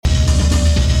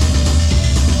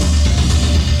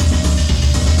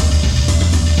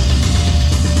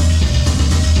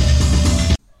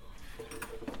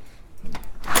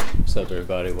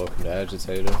everybody? Welcome to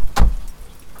Agitator,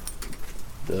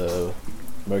 the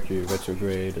Mercury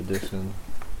retrograde edition.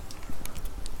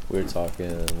 We're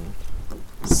talking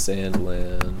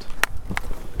Sandland,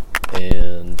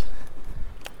 and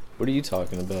what are you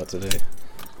talking about today?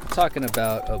 I'm talking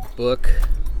about a book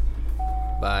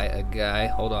by a guy.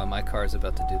 Hold on, my car's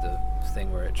about to do the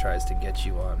thing where it tries to get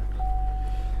you on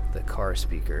the car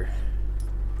speaker.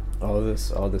 All this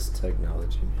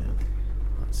technology, man.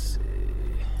 Let's see.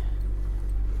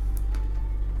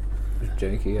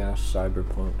 Janky ass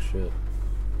cyberpunk shit.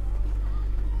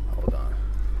 Hold on.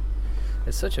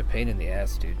 It's such a pain in the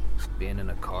ass, dude. Being in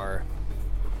a car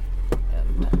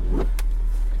and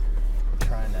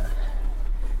trying to,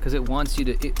 because it wants you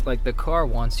to, the car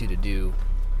wants you to do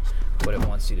what it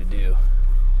wants you to do.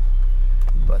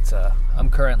 But I'm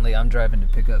driving to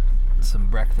pick up some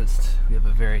breakfast. We have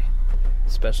a very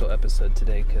special episode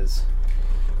today because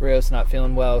Rio's not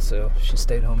feeling well, so she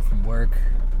stayed home from work.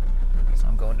 So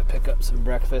I'm going to pick up some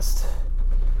breakfast.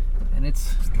 And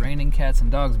it's raining cats and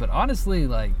dogs, but honestly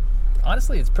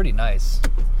it's pretty nice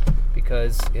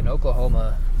because in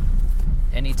Oklahoma,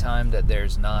 anytime that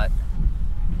there's not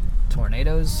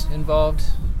tornadoes involved,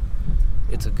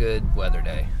 it's a good weather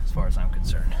day as far as I'm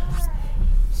concerned.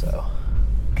 So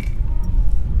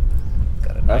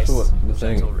got a nice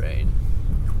gentle rain.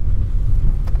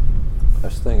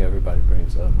 That's the thing everybody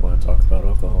brings up when I talk about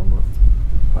Oklahoma.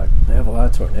 Like, they have a lot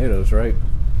of tornadoes, right?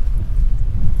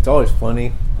 It's always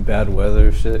funny, bad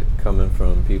weather shit coming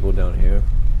from people down here.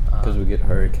 Because we get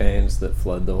hurricanes that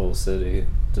flood the whole city,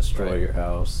 destroy your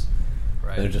house.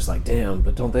 Right. And they're just like, damn,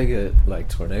 but don't they get, like,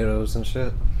 tornadoes and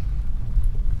shit?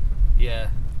 Yeah.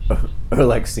 Or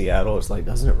like Seattle, it's like,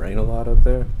 doesn't it rain a lot up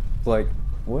there? It's like,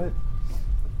 what?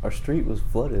 Our street was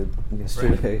flooded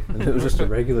yesterday, and it was just a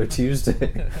regular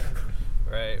Tuesday.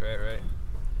 Right.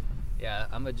 Yeah,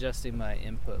 I'm adjusting my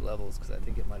input levels because I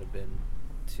think it might have been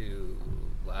too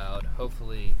loud.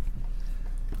 Hopefully,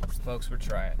 folks, we're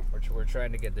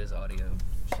trying to get this audio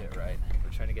shit right.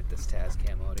 We're trying to get this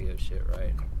Tascam audio shit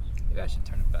right. Maybe I should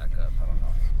turn it back up. I don't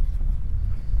know.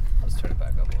 Let's turn it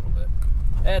back up a little bit.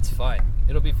 It's fine.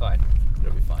 It'll be fine.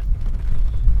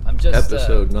 I'm just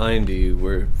episode 90.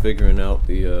 We're figuring out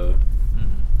the.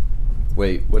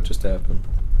 Wait, what just happened?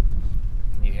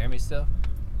 Can you hear me still?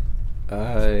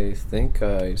 I think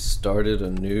I started a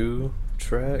new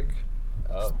track.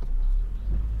 Oh.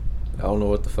 I don't know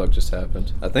what the fuck just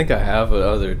happened. I think I have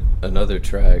another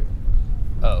track.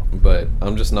 Oh. But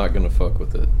I'm just not gonna fuck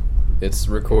with it. It's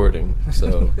recording,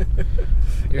 so.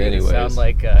 You're anyways. Gonna sound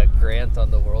like Grant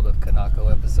on the World of Kanako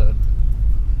episode.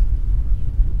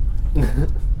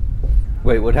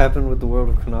 Wait, what happened with the World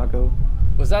of Kanako?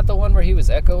 Was that the one where he was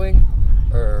echoing?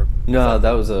 Or no,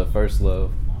 that was First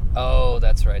Love. Oh,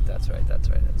 that's right.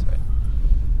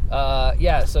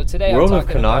 Yeah, so today World I'm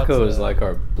talking of Kanako about, is like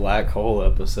our black hole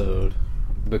episode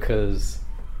because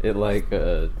it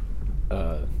the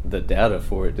data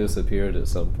for it disappeared at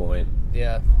some point.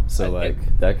 Yeah. So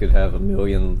that could have 1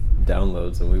 million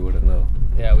downloads and we wouldn't know.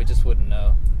 Yeah, we just wouldn't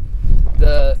know.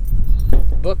 The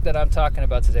book that I'm talking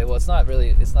about today, well, it's not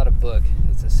a book.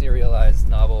 It's a serialized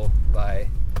novel by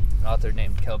an author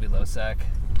named Kelby Losack.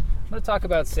 I'm going to talk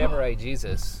about Samurai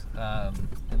Jesus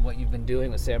and what you've been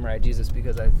doing with Samurai Jesus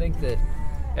because I think that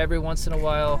every once in a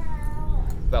while,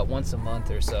 about once a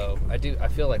month or so, I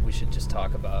feel like we should just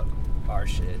talk about our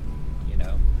shit, you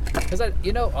know? Because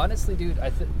honestly, dude,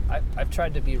 I've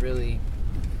tried to be really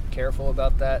careful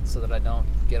about that so that I don't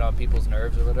get on people's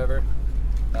nerves or whatever.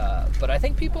 But I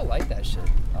think people like that shit,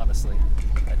 honestly.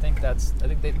 I think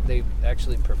they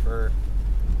actually prefer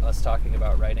us talking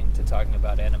about writing to talking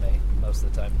about anime most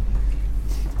of the time.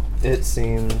 It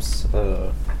seems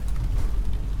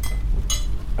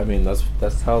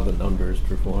that's how the numbers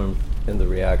perform in the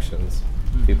reactions.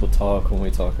 Mm-hmm. People talk when we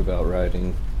talk about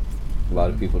writing. A lot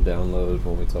of people download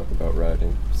when we talk about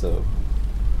writing. So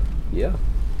yeah,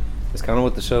 it's kind of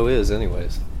what the show is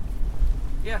anyways.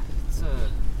 Yeah, it's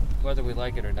whether we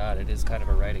like it or not, it is kind of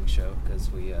a writing show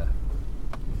because we're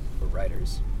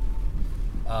writers.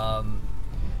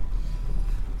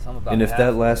 And if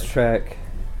that last track,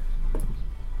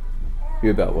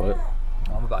 you're about what?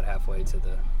 I'm about halfway to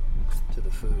the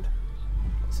food.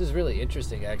 This is really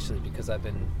interesting actually because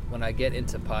when I get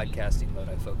into podcasting mode,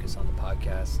 I focus on the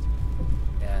podcast,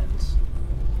 and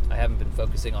I haven't been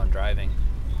focusing on driving.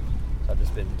 So I've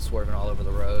just been swerving all over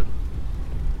the road.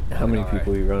 How many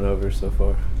people you run over so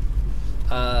far?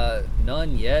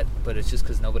 None yet, but it's just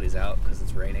because nobody's out because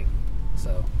it's raining.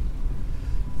 So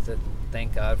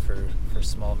thank God for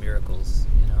small miracles,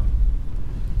 you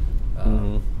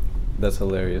know. That's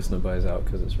hilarious. Nobody's out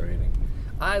because it's raining.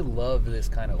 I love this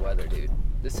kind of weather, dude.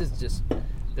 This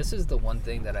is the one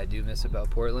thing that I do miss about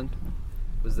Portland,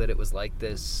 was that it was like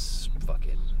this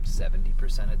fucking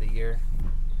 70% of the year.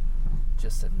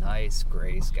 Just a nice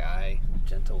gray sky,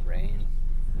 gentle rain.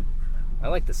 I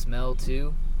like the smell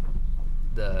too.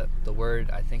 The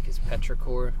word I think is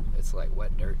petrichor. It's like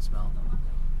wet dirt smell.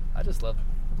 I just love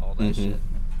all that shit.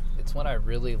 It's when I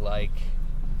really like.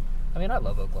 I mean, I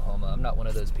love Oklahoma. I'm not one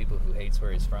of those people who hates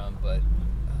where he's from, but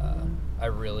I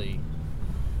really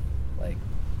like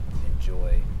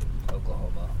enjoy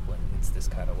Oklahoma when it's this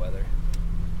kind of weather.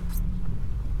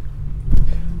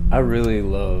 I really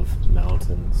love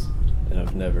mountains, and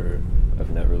I've never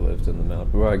lived in the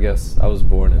mountains. Well, I guess I was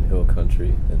born in hill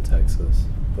country in Texas,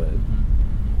 but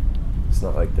it's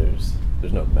not like there's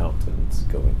no mountains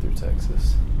going through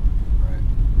Texas. Right.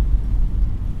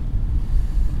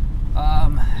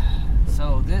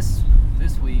 So this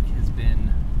week has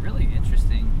been really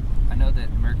interesting. I know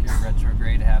that Mercury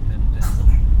retrograde happened,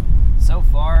 and so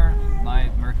far my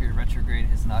Mercury retrograde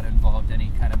has not involved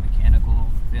any kind of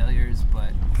mechanical failures,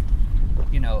 but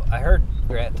I heard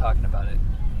Grant talking about it.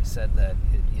 He said that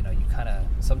you kind of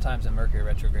sometimes in Mercury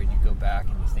retrograde you go back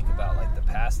and you think about like the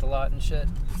past a lot and shit,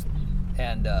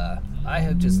 and I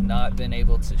have just not been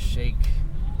able to shake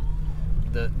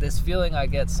this feeling I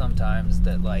get sometimes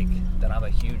that I'm a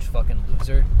huge fucking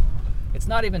loser. It's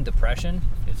not even depression,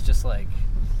 it's just like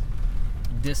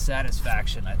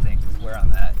dissatisfaction, I think, with where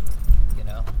I'm at,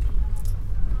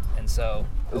 and so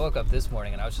I woke up this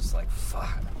morning and I was just like,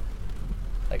 fuck,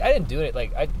 like I didn't do it,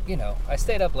 like I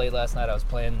stayed up late last night. I was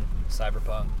playing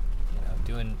Cyberpunk,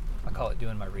 I call it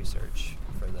doing my research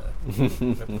for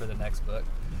the next book.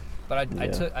 But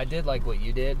I did like what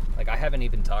you did. Like, I haven't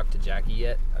even talked to Jackie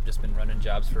yet. I've just been running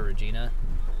jobs for Regina.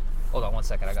 Hold on one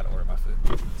second. I got to order my food.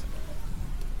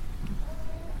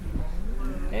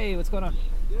 Hey, what's going on?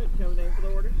 Good. Can I have a name for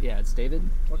the order? Yeah, it's David.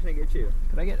 What can I get you?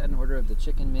 Could I get an order of the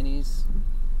chicken minis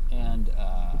and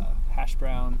hash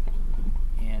brown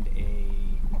and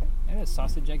a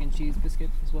sausage, egg, and cheese biscuit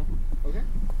as well? Okay.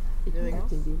 Anything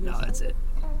else? No, that's it.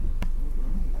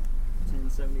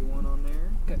 $10.71 on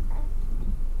there. Okay.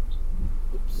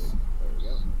 Oops. There we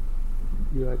go.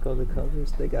 You like all the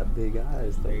colors? They got big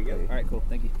eyes. There you go. All right, cool.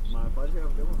 Thank you. My pleasure.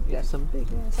 Have a good one. Got some big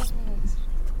ass eyes.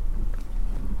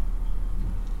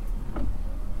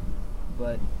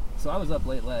 But so I was up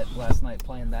late last night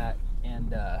playing that,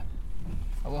 and I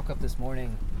woke up this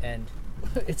morning, and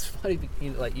it's funny,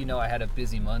 I had a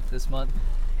busy month this month,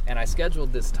 and I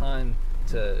scheduled this time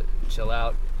to chill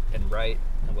out and write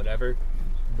and whatever,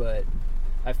 but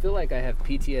I feel like I have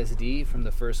PTSD from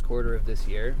the first quarter of this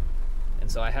year,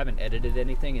 and so I haven't edited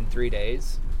anything in 3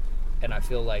 days, and I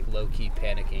feel like low-key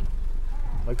panicking.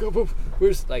 Like,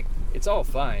 where's, like, it's all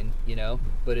fine,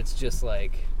 but it's just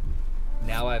like,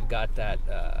 now I've got that,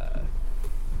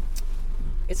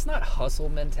 it's not hustle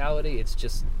mentality, it's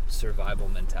just survival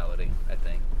mentality, I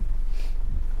think.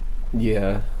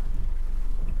 Yeah.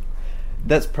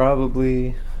 That's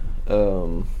probably,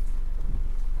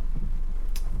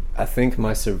 I think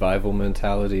my survival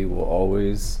mentality will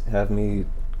always have me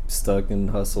stuck in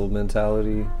hustle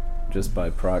mentality just by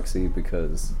proxy,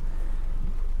 because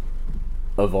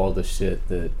of all the shit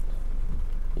that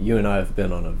you and I have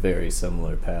been on a very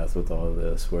similar path with all of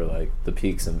this, where like the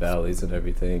peaks and valleys and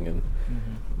everything, and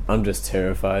I'm just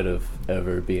terrified of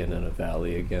ever being in a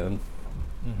valley again,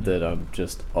 that I'm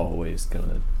just always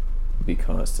gonna be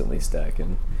constantly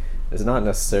stacking. It's not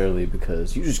necessarily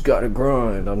because you just gotta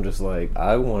grind. I'm just like,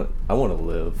 I want to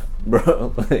live,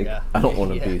 bro. Like, yeah. I don't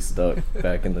want to be stuck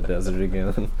back in the desert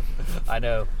again. I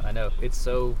know. It's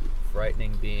so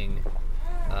frightening being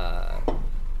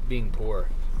poor,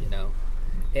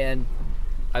 And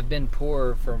I've been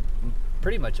poor for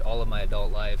pretty much all of my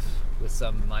adult life, with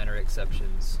some minor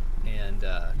exceptions. And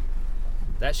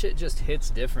that shit just hits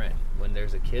different when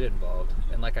there's a kid involved.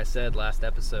 And like I said last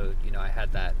episode, I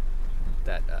had that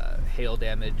hail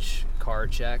damage car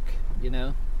check,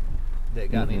 that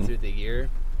got me through the year.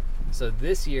 So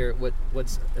this year,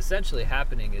 what's essentially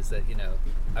happening is that,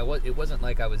 it wasn't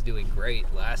like I was doing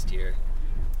great last year.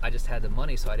 I just had the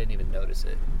money, so I didn't even notice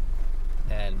it.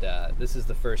 And this is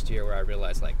the first year where I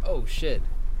realized, like, oh shit,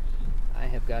 I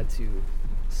have got to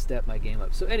step my game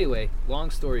up. So anyway, long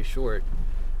story short,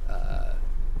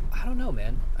 I don't know,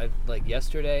 man.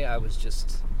 Yesterday I was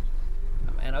just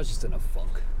in a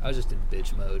funk. I was just in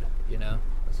bitch mode, I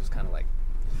was just kind of like,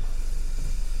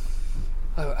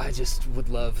 I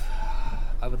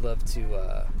would love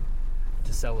to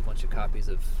sell a bunch of copies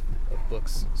of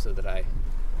books so that I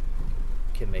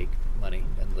can make money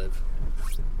and live.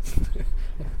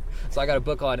 So I got a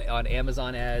book on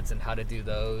Amazon ads and how to do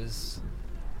those.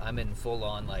 I'm in full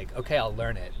on like, okay, I'll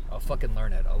learn it. I'll fucking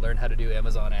learn it. I'll learn how to do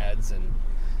Amazon ads and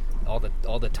all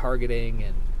the targeting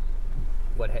and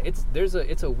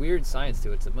it's a weird science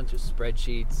to it. It's a bunch of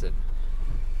spreadsheets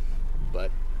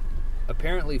but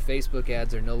apparently Facebook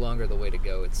ads are no longer the way to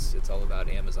go. It's all about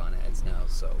Amazon ads now,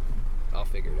 so I'll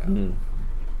figure it out.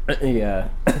 Yeah,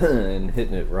 and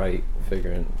hitting it right,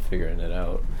 figuring it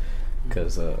out,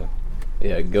 because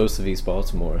Ghost of East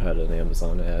Baltimore had an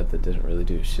Amazon ad that didn't really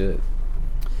do shit.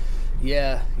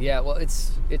 Yeah. Well,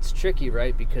 it's tricky,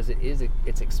 right? Because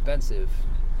it's expensive,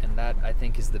 and that I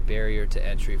think is the barrier to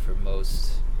entry for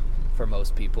most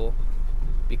people,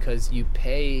 because you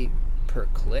pay per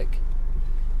click,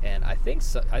 and I think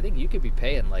you could be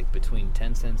paying like between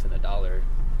 10 cents and $1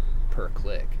 per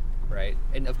click, right?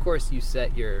 And of course, you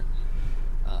set your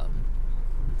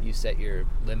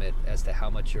limit as to how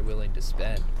much you're willing to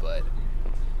spend, but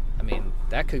I mean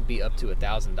that could be up to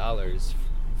 $1,000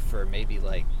 for maybe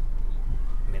like.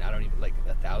 I mean, I don't even like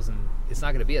 1,000. It's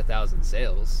not going to be 1,000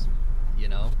 sales, you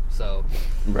know. So,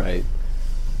 right.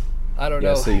 I don't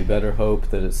know. So you better hope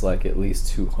that it's like at least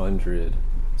 200,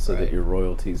 so that your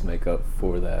royalties make up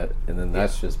for that, and then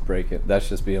that's just breaking. That's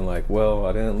just being like, well,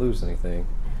 I didn't lose anything.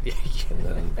 And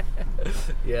then,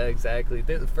 yeah, exactly.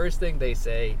 The first thing they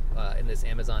say in this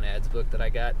Amazon ads book that I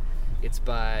got, it's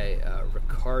by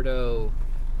Ricardo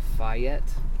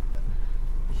Fayette.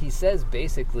 He says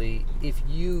basically, if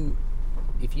you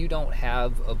don't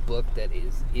have a book that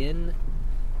is in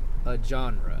a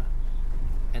genre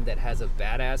and that has a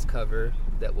badass cover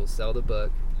that will sell the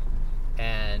book,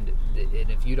 and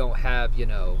if you don't have, you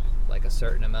know, like a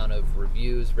certain amount of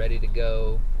reviews ready to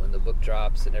go when the book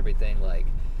drops and everything, like,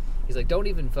 he's like, don't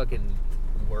even fucking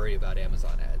worry about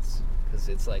Amazon ads, because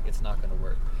it's like, it's not going to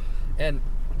work. And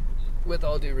with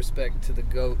all due respect to the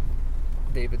GOAT,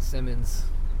 David Simmons,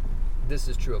 this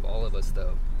is true of all of us,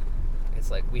 though. It's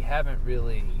like we haven't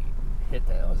really hit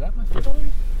that. Oh, is that my food already?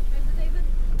 Is it David?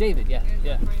 David,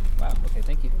 yeah. Wow, okay,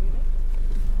 thank you.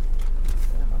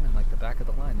 Damn, I'm in like the back of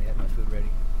the line. They had my food ready.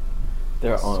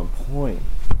 they're on point.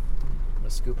 I'm gonna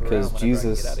scoop around Because whenever I get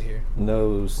Jesus out of here.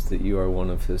 knows that you are one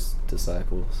of his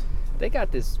disciples. They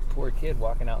got this poor kid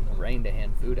walking out in the rain to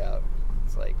hand food out.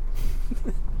 It's like,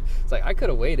 I could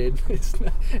have waited. It's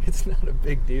not a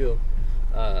big deal.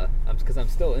 Because I'm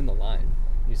still in the line.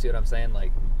 You see what I'm saying?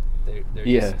 Like, they're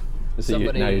Yeah. just So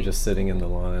somebody. now you're just sitting in the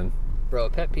line. Bro, a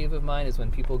pet peeve of mine is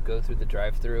when people go through the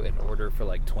drive-thru and order for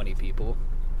like 20 people.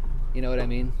 You know what I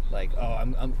mean? Like, oh,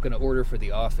 I'm gonna order for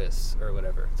the office or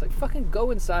whatever. It's like, fucking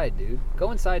go inside, dude.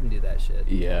 Go inside and do that shit.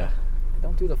 Yeah.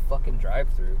 Don't do the fucking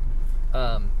drive-thru.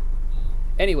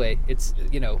 Anyway, it's,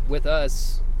 you know, with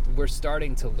us, we're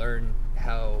starting to learn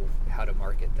how to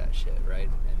market that shit, right?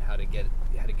 And how to get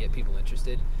people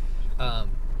interested.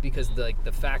 Because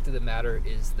the fact of the matter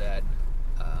is that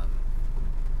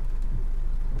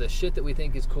the shit that we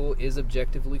think is cool is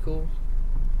objectively cool,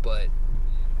 but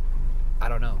I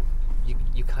don't know.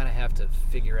 You kind of have to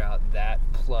figure out that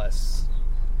plus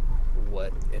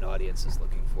what an audience is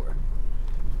looking for.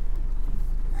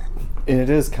 And it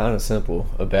is kind of simple.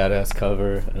 A badass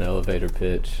cover, an elevator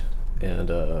pitch, and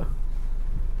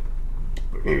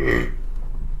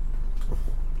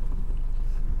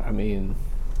I mean,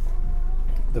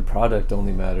 the product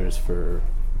only matters for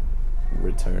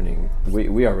returning.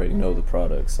 We already know the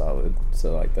product's solid,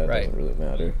 so like that Right. doesn't really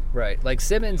matter. Right. Like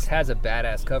Simmons has a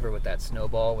badass cover with that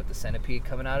snowball with the centipede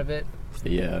coming out of it.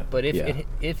 Yeah. But if yeah.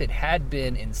 if it had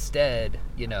been instead,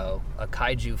 you know, a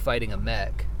kaiju fighting a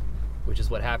mech, which is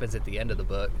what happens at the end of the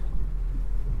book,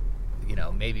 you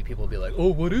know, maybe people will be like,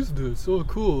 oh, what is this? Oh,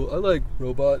 cool. I like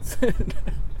robots.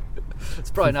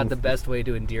 It's probably not the best way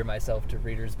to endear myself to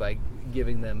readers by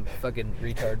giving them fucking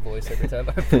retard voice every time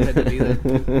I pretend to be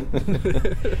them.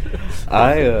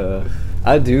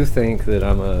 I do think that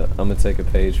I'm gonna take a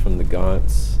page from the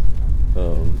Gaunt's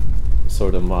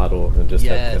sort of model and just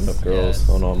have pin-up girls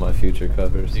on all my future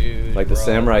covers. Dude, like the bro.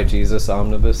 Samurai Jesus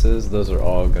omnibuses, those are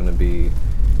all gonna be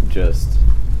just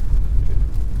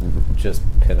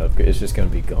pin-up. It's just gonna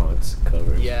be Gaunt's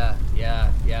covers. Yeah.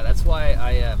 That's why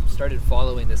I started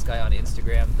following this guy on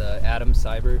Instagram, the Adam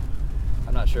Cyber.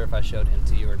 I'm not sure if I showed him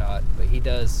to you or not, but he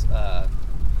does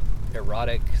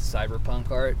erotic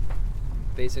cyberpunk art,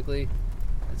 basically.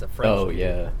 It's a French dude.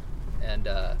 Yeah. And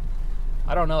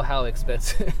I don't know how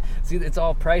expensive. See, it's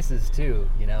all prices too,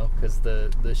 you know, because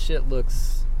the shit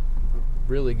looks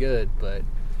really good, but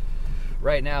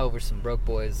right now we're some broke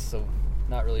boys, so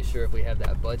not really sure if we have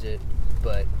that budget.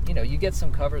 But you know, you get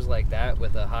some covers like that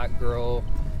with a hot girl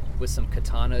with some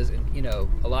katanas, and you know,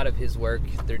 a lot of his work,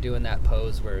 they're doing that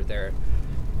pose where they're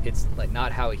it's like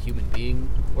not how a human being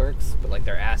works, but like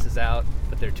their ass is out,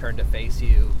 but they're turned to face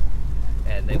you,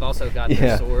 and they've also got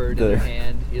their sword in their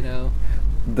hand, you know.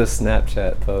 The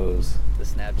Snapchat pose. The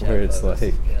Snapchat where it's pose.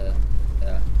 like, yeah.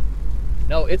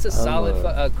 No, it's a solid.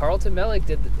 Carlton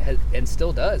Mellick and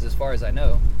still does, as far as I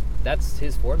know. That's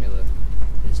his formula.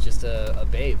 It's just a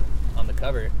babe on the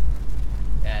cover,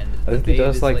 and I think he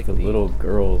does like the little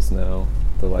girls now,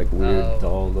 the like weird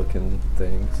doll-looking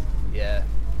things. Yeah,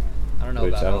 I don't know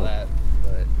about all that,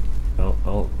 but I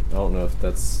don't know if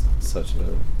that's such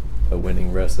a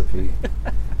winning recipe.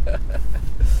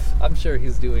 I'm sure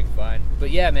he's doing fine.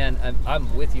 But yeah, man,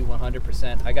 I'm with you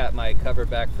 100%. I got my cover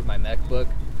back for my mech book,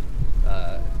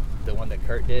 the one that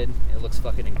Kurt did. It looks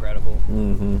fucking incredible.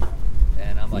 Mm-hmm.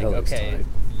 And I'm like, okay,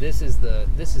 this is the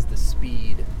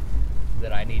speed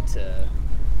that I need to.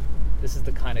 This is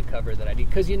the kind of cover that I need,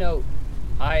 because the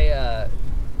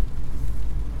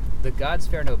Gods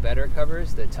Fare No Better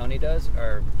covers that Tony does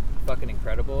are fucking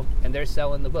incredible, and they're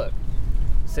selling the book.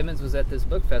 Simmons was at this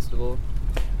book festival.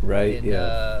 Right,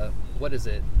 What is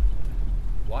it?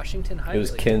 Washington Heights? It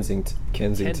was Kensington,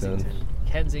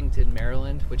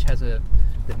 Maryland, which has the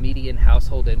median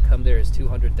household income there is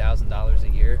 $200,000 a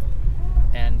year.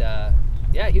 And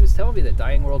he was telling me that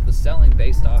Dying World was selling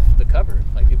based off the cover.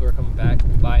 Like, people are coming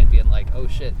by and being like, oh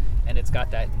shit. And it's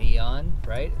got that neon,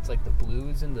 right? It's like the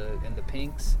blues and the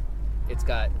pinks.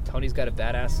 Tony's got a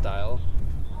badass style.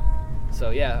 So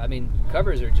yeah, I mean,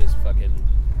 covers are just fucking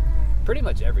pretty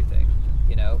much everything,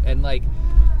 you know? And like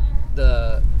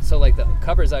the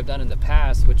covers I've done in the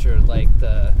past, which are like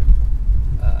the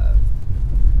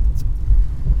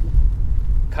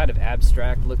kind of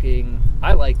abstract looking,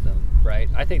 I like them, right?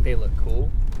 I think they look cool,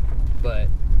 but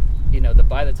the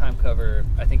By the Time cover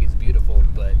I think is beautiful,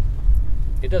 but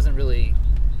it doesn't really,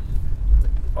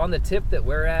 on the tip that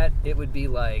we're at, it would be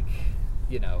like,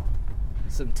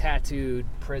 some tattooed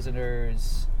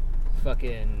prisoners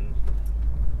fucking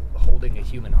holding a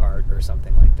human heart or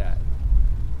something like that.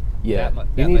 Yeah,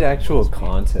 you need actual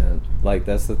content. Like,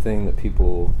 that's the thing that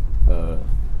people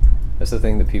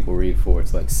read for.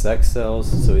 It's like sex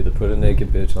sells, so either put a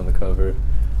naked bitch on the cover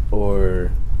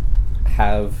or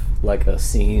have like a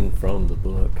scene from the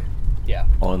book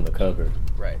on the cover.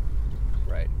 Right.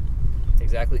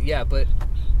 Exactly. Yeah, but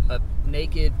a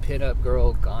naked pinup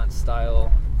girl Gaunt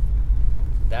style,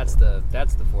 that's the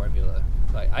formula.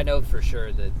 Like, I know for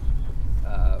sure that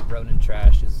Ronin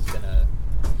Trash is gonna.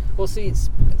 Well, see,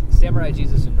 Samurai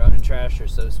Jesus and Ronin Trash are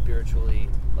so spiritually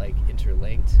like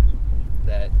interlinked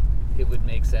that it would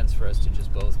make sense for us to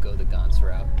just both go the Gaunt's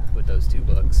route with those two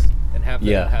books and have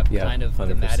them have kind of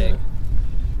 100%.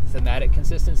 thematic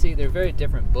consistency. They're very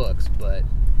different books, but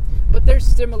there's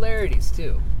similarities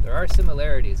too. There are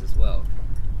similarities as well,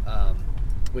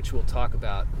 which we'll talk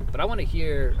about. But I want to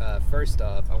hear first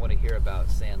off. I want to hear about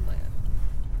Sandland.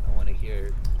 I want to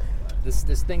hear.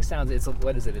 This thing sounds.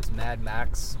 What is it? It's Mad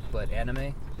Max, but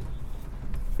anime.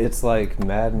 It's like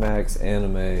Mad Max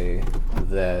anime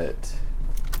that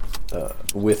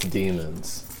with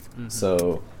demons. Mm-hmm.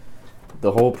 So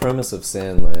the whole premise of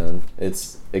Sandland,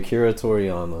 it's Akira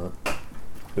Toriyama,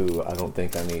 who I don't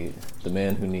think I need, the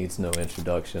man who needs no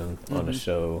introduction on a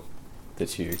show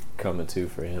that you're coming to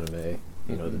for anime.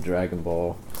 The Dragon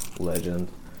Ball legend.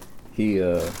 He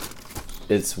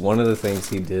it's one of the things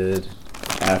he did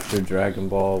after Dragon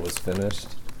Ball was finished,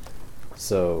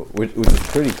 so which is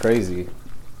pretty crazy,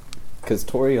 because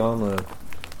Toriyama,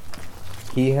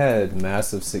 he had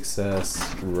massive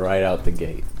success right out the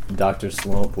gate. Dr.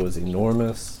 Slump was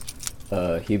enormous.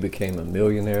 He became a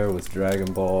millionaire with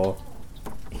Dragon Ball.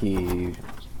 He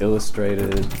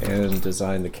illustrated and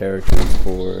designed the characters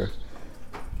for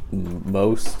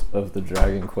most of the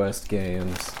Dragon Quest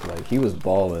games. Like, he was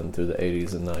balling through the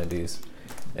 80s and 90s.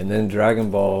 And then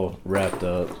Dragon Ball wrapped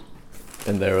up,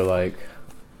 and they were like,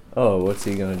 oh, what's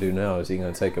he going to do now? Is he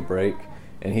going to take a break?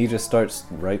 And he just starts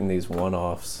writing these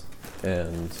one-offs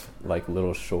and like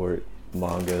little short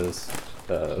mangas.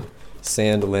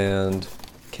 Sandland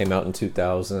came out in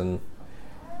 2000.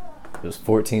 It was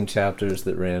 14 chapters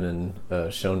that ran in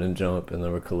Shonen Jump, and they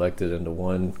were collected into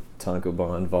one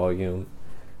tankobon volume.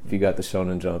 If you got the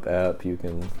Shonen Jump app, you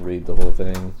can read the whole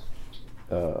thing.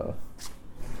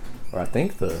 Or I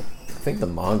think the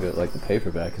manga, like the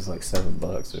paperback, is like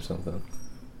 $7 or something,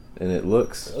 and it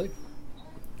looks really,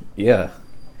 yeah,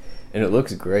 and it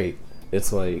looks great.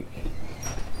 It's like,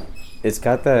 it's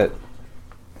got that,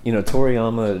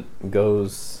 Toriyama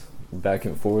goes back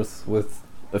and forth with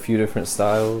a few different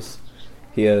styles.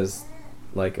 He has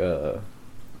like I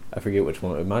forget which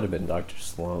one. It might have been Dr.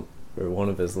 Slump or one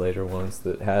of his later ones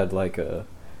that had like a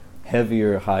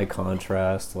heavier, high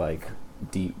contrast, like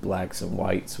deep blacks and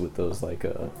whites with those like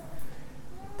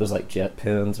jet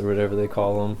pens or whatever they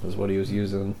call them is what he was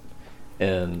using.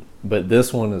 But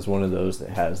this one is one of those that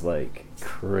has like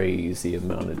crazy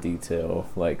amount of detail,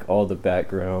 like all the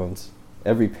backgrounds,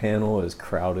 every panel is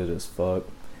crowded as fuck.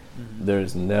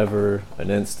 There's never an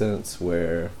instance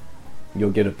where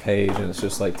you'll get a page and it's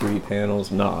just like 3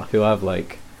 panels. Nah, he'll have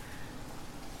like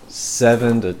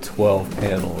 7 to 12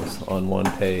 panels on one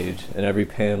page, and every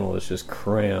panel is just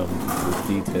crammed with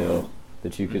detail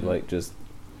that you could like just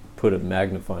put a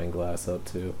magnifying glass up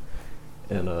to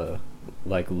and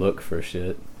like look for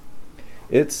shit.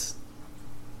 It's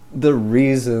the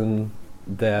reason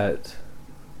that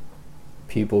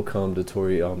people come to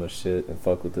Toriyama shit and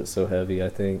fuck with it so heavy, I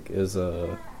think, is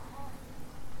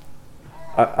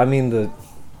I mean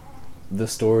the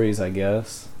stories, I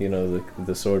guess, you know,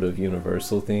 the sort of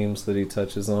universal themes that he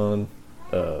touches on.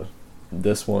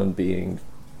 This one being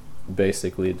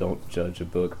basically don't judge a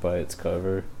book by its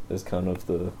cover is kind of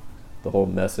the whole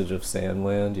message of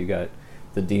Sandland. You got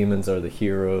the demons are the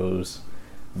heroes,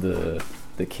 the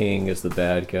king is the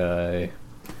bad guy,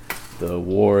 the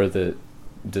war that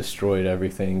destroyed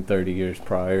everything 30 years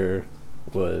prior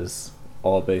was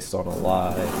all based on a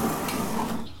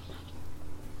lie.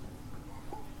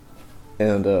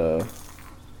 And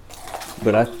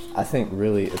but I think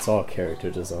really it's all character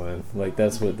design. Like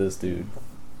that's what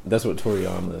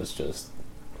Toriyama is just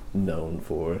known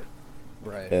for.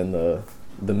 Right. And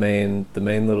the main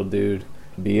little dude,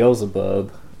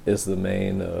 Beelzebub, is the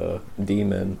main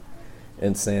demon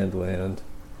in Sandland.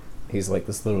 He's like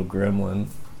this little gremlin.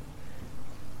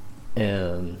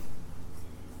 And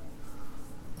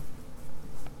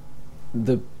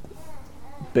the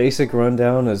basic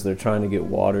rundown is they're trying to get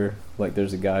water. Like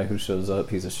there's a guy who shows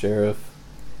up, he's a sheriff.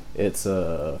 It's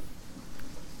 30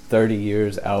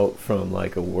 years out from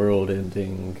like a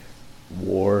world-ending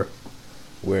war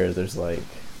where there's like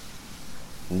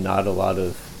not a lot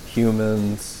of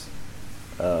humans.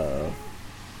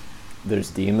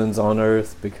 There's demons on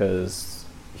Earth because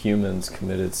humans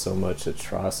committed so much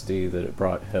atrocity that it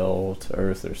brought hell to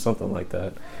Earth or something like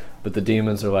that. But the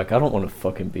demons are like, I don't want to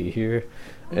fucking be here.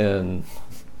 And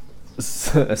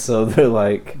so they're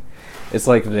like, it's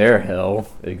like their hell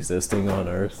existing on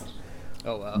Earth.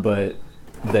 Oh, wow. But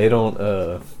they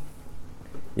don't,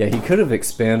 yeah, he could have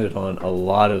expanded on a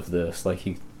lot of this. Like,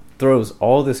 he throws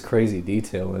all this crazy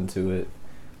detail into it,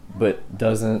 but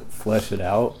doesn't flesh it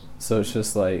out. So it's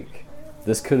just like,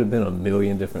 this could have been a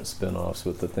million different spin-offs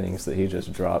with the things that he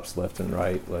just drops left and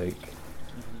right, like,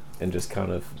 and just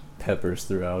kind of peppers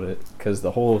throughout it. Because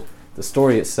the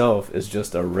story itself is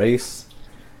just a race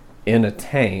in a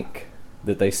tank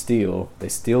that they steal. They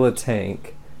steal a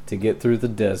tank to get through the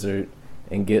desert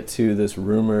and get to this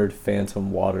rumored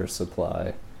phantom water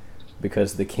supply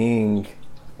because the king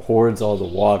hoards all the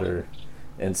water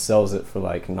and sells it for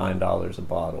like $9 a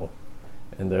bottle.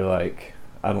 And they're like,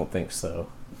 I don't think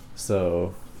so.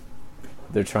 So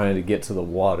they're trying to get to the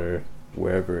water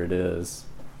wherever it is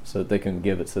so that they can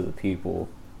give it to the people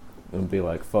and be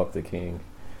like, fuck the king.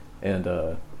 And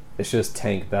it's just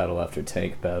tank battle after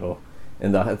tank battle.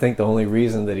 And I think the only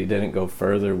reason that he didn't go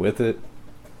further with it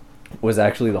was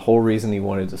actually the whole reason he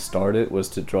wanted to start it was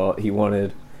to draw. He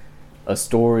wanted a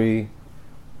story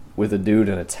with a dude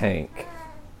in a tank.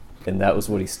 And that was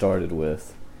what he started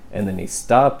with. And then he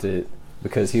stopped it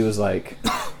because he was like,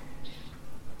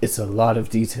 it's a lot of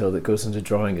detail that goes into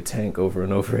drawing a tank over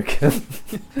and over again.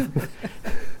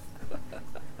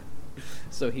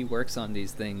 So he works on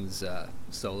these things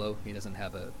solo? He doesn't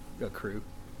have a crew?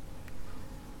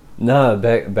 Nah,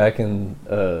 back in...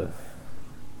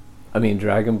 I mean,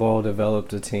 Dragon Ball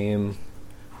developed a team,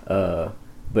 but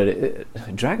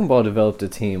Dragon Ball developed a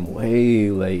team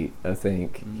way late, I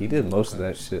think. He did most of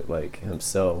that shit, like,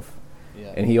 himself.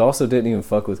 Yeah. And he also didn't even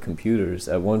fuck with computers.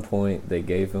 At one point, they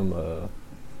gave him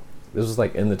this was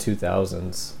like in the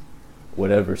 2000s,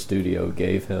 whatever studio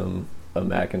gave him a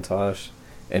Macintosh,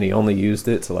 and he only used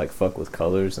it to like fuck with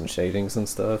colors and shadings and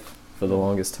stuff for the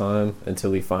longest time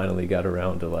until he finally got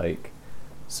around to like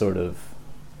sort of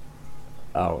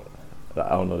I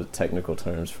don't know the technical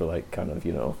terms for like kind of,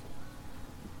 you know,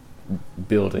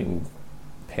 building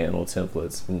panel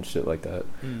templates and shit like that.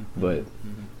 But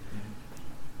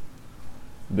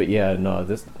yeah, no,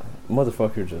 this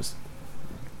motherfucker just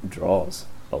draws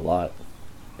a lot,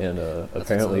 and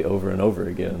apparently over and over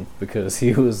again, because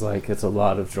he was like, it's a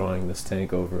lot of drawing this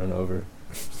tank over and over.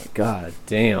 God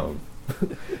damn.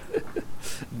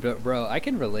 But bro, I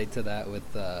can relate to that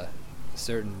with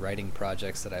certain writing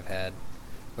projects that I've had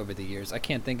over the years. I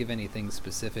can't think of anything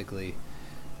specifically,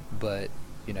 but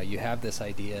you know, you have this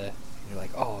idea, and you're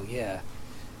like, oh yeah,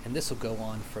 and this will go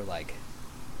on for like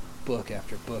book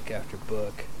after book after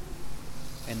book,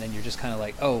 and then you're just kind of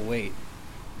like, oh wait,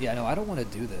 yeah, no, I don't want to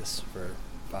do this for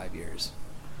 5 years.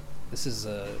 This is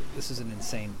an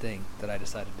insane thing that I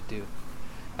decided to do.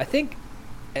 I think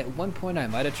at one point I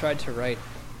might have tried to write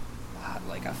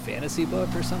like a fantasy book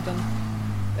or something,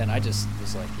 and I just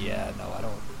was like, yeah, no,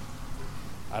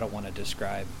 I don't want to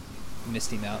describe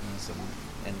misty mountains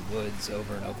and woods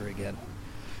over and over again.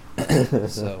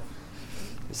 So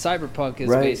cyberpunk is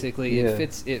basically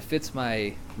it fits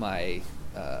my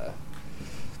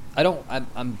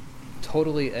I'm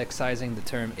totally excising the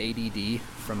term ADD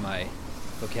from my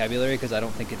vocabulary because I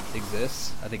don't think it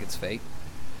exists. I think it's fake.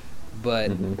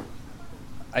 But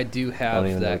I do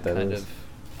have that kind of.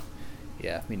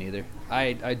 Yeah, me neither.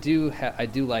 I do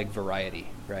like variety,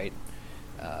 right?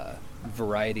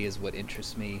 Variety is what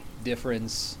interests me.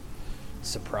 Difference,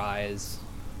 surprise.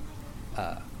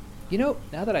 Now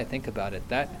that I think about it,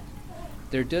 that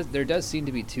there does seem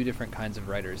to be two different kinds of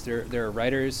writers. There are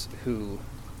writers who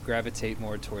gravitate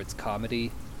more towards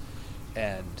comedy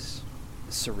and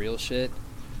surreal shit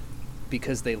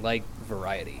because they like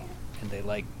variety and they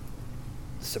like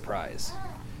surprise.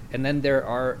 And then there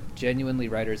are genuinely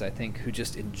writers, I think, who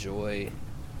just enjoy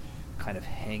kind of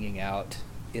hanging out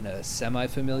in a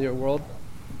semi-familiar world.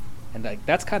 And like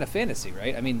that's kind of fantasy,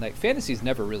 right? I mean, like fantasy's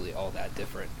never really all that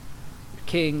different.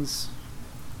 Kings,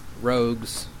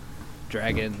 rogues,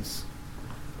 dragons,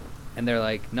 and they're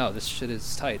like, no, this shit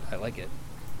is tight. I like it.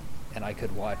 And I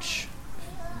could watch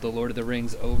The Lord of the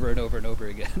Rings over and over and over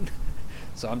again.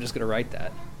 So I'm just going to write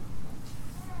that.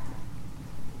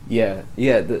 Yeah,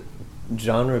 the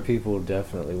genre people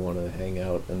definitely want to hang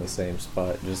out in the same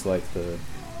spot, just like I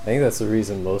think that's the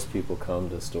reason most people come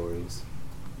to stories,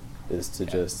 is to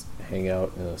just hang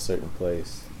out in a certain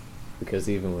place. Because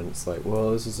even when it's like,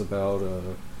 well, this is about,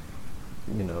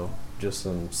 just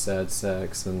some sad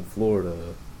sex in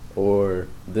Florida, or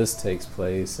this takes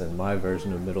place in my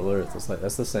version of Middle Earth, it's like,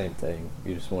 that's the same thing.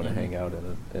 You just want to hang out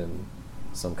in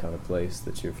some kind of place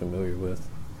that you're familiar with.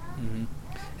 Mm-hmm.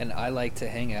 And I like to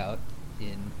hang out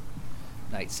in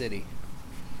Night City.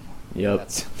 Yep.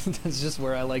 That's just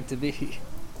where I like to be.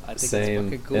 I think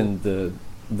Same. It's fucking cool. And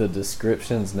the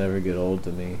descriptions never get old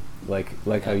to me.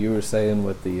 Like how you were saying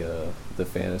with the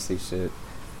fantasy shit.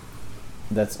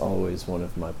 That's always one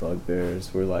of my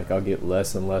bugbears. Where like I'll get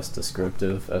less and less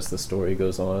descriptive as the story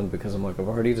goes on because I'm like, I've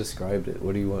already described it.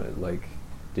 What do you want? Like,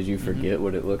 did you forget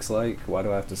what it looks like? Why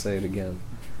do I have to say it again?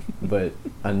 But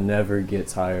I never get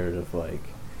tired of like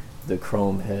the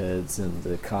chrome heads and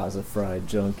the Kaza fried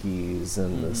junkies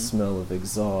and the smell of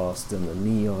exhaust and the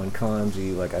neon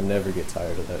kanji. Like I never get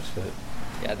tired of that shit.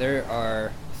 Yeah, there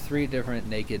are 3 different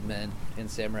naked men in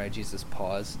Samurai Jesus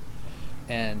Paws.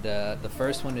 And the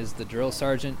first one is the drill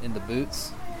sergeant in the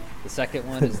boots. The second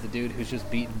one is the dude who's just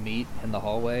beating meat in the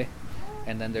hallway.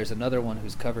 And then there's another one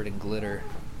who's covered in glitter.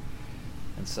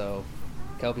 And so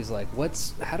Kelpie's like,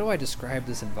 how do I describe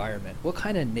this environment? What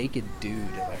kind of naked dude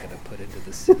am I going to put into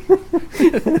this city?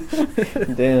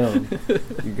 Damn,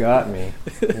 you got me.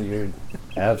 You're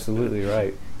absolutely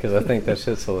right. Because I think that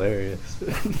shit's hilarious.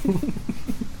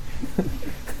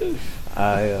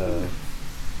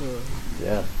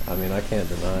 Yeah, I mean, I can't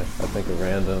deny. I think a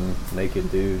random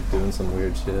naked dude doing some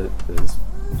weird shit is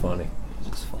funny. It's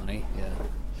just funny, yeah.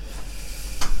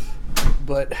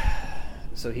 But,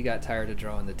 so he got tired of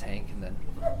drawing the tank, and then,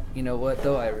 you know what,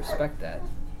 though, I respect that.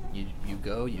 You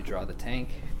draw the tank.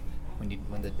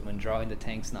 When drawing the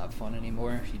tank's not fun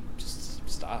anymore, you just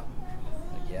stop.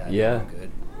 Like, yeah. I'm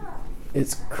good.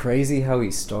 It's crazy how he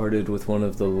started with one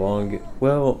of the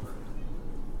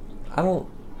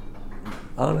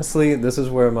honestly, this is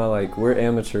where we're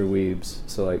amateur weebs,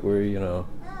 so like we're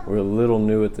a little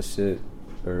new at the shit,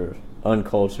 or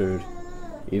uncultured,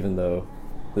 even though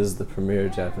this is the premier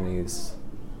Japanese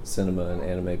cinema and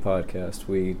anime podcast.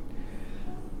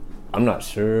 I'm not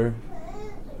sure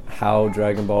how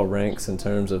Dragon Ball ranks in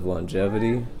terms of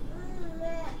longevity,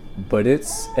 but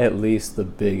it's at least the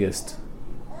biggest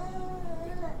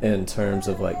in terms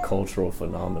of like cultural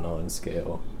phenomenon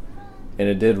scale. And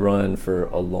it did run for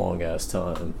a long ass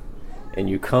time. And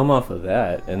you come off of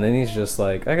that, and then he's just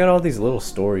like, I got all these little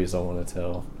stories I want to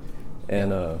tell.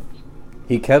 And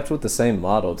he kept with the same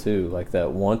model too, like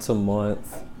that once a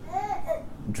month,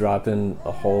 dropping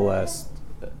a whole ass,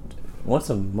 once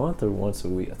a month or once a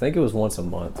week. I think it was once a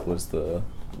month was the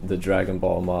Dragon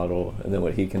Ball model. And then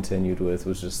what he continued with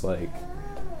was just like,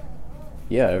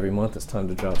 yeah, every month it's time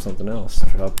to drop something else.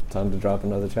 Time to drop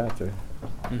another chapter.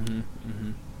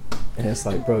 And it's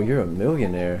like, bro, you're a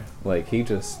millionaire. Like, he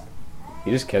just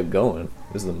kept going.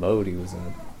 This is the mode he was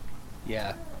in.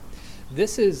 Yeah.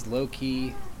 This is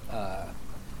low-key,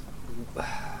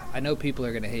 I know people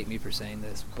are gonna hate me for saying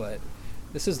this, but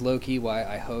this is low key why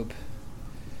I hope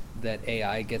that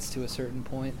AI gets to a certain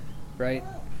point, right?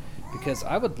 Because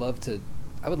I would love to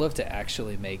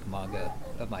actually make manga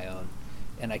of my own,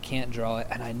 and I can't draw it,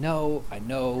 and I know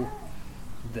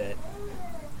that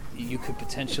you could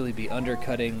potentially be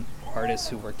undercutting artists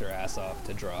who work their ass off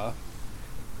to draw,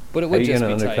 but it would just be tight. How are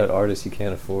you gonna undercut artists you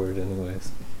can't afford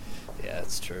anyways? Yeah,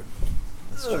 that's true.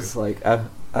 It's like I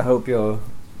hope y'all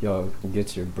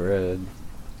get your bread,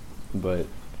 but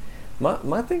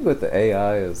my thing with the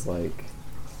AI is like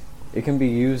it can be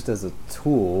used as a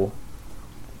tool.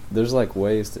 There's like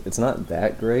ways to, it's not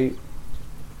that great,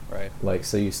 right? Like,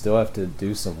 so you still have to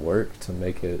do some work to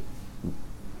make it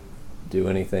do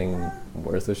anything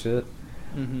worth a shit.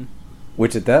 Mm-hmm.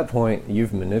 Which at that point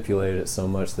you've manipulated it so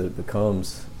much that it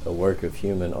becomes a work of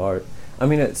human art. I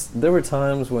mean, there were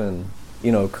times when,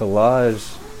 you know,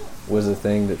 collage was a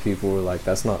thing that people were like,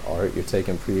 that's not art, you're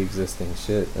taking pre-existing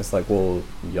shit. It's like, well,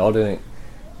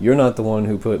 you're not the one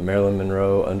who put Marilyn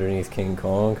Monroe underneath King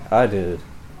Kong. I did.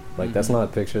 Like, that's not a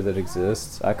picture that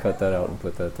exists. I cut that out and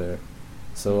put that there.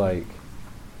 So, like,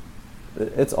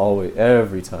 it's always,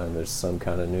 every time there's some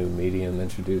kind of new medium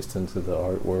introduced into the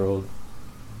art world,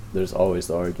 there's always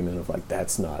the argument of, like,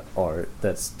 that's not art,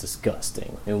 that's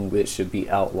disgusting, and it should be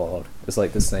outlawed. It's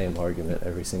like the same argument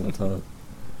every single time.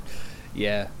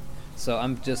 Yeah. So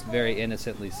I'm just very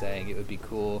innocently saying it would be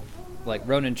cool. Like,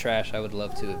 Ronin Trash, I would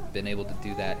love to have been able to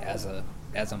do that as a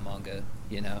manga,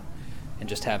 you know? And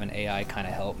just have an AI kind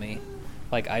of help me.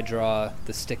 Like, I draw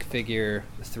the stick figure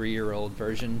 3-year-old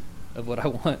version of what I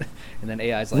want, and then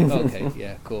AI's like, oh, okay,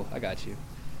 yeah, cool, I got you.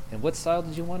 And what style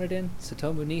did you want it in?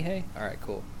 Satomu Nihei? Alright,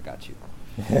 cool, I got you.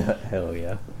 Hell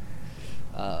yeah.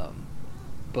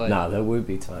 But nah, that would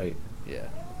be tight.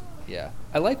 Yeah.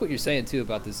 I like what you're saying, too,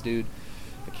 about this dude,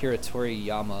 Akira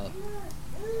Toriyama,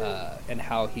 and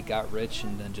how he got rich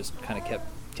and then just kind of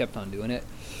kept on doing it.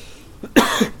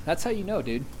 That's how you know,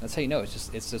 dude. That's how you know.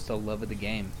 It's just a love of the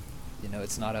game. You know,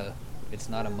 it's not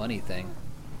a money thing.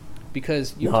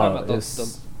 Because you talk about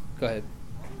the go ahead.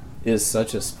 It's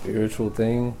such a spiritual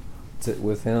thing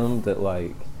with him that,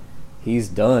 like, he's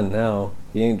done now.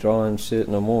 He ain't drawing shit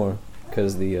no more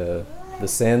because the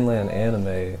Sandland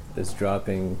anime is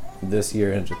dropping this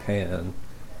year in Japan.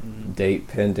 Mm-hmm. Date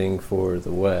pending for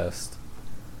the West.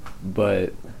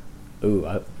 But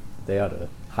they ought to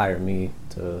hire me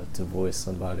to voice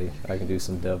somebody. I can do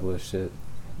some devilish shit.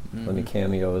 Mm-hmm. Let me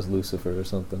cameo as Lucifer or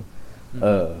something.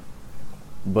 Mm-hmm.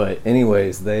 But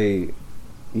anyways, the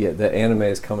anime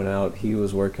is coming out. He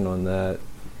was working on that,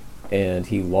 and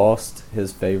he lost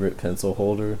his favorite pencil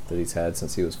holder that he's had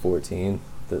since he was 14,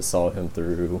 that saw him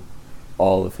through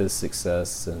all of his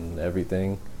success and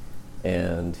everything.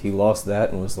 And he lost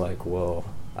that and was like, well,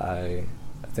 I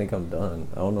think I'm done.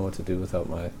 I don't know what to do without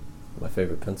my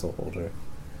favorite pencil holder.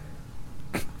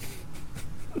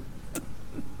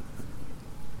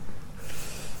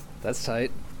 That's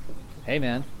tight. Hey,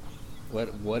 man.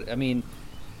 What I mean,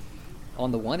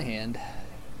 on the one hand,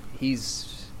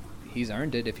 he's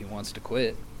earned it if he wants to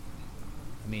quit.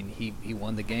 I mean, he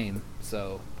won the game.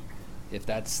 So if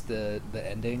that's the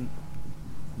ending,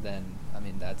 then I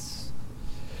mean that's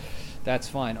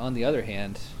fine. On the other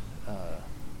hand,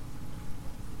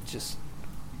 just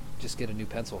get a new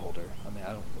pencil holder. I mean,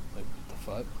 I don't, like, what the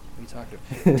fuck? What are you talking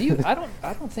about?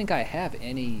 I don't think I have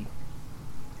any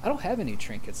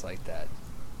trinkets like that.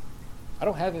 I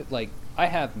don't have it, like, I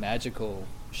have magical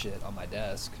shit on my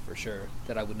desk for sure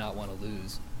that I would not want to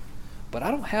lose, but I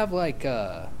don't have like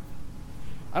a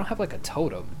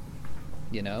totem,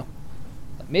 you know.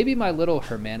 Maybe my little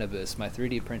Hermanibus, my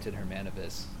 3D printed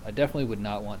Hermanibus, I definitely would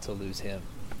not want to lose him.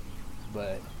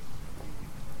 But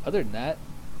other than that,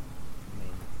 I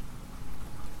mean,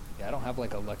 yeah, I don't have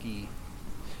like a lucky.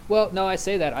 Well, no, I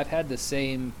say that I've had the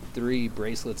same 3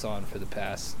 bracelets on for the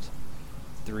past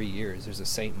 3 years. There's a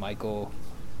Saint Michael,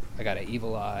 I got an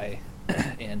Evil Eye,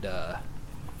 and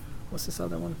what's this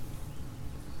other one?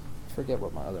 I forget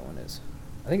what my other one is.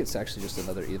 I think it's actually just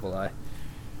another Evil Eye.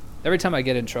 Every time I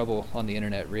get in trouble on the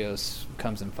internet, Rios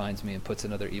comes and finds me and puts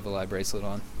another Evil Eye bracelet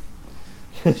on.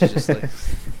 It's just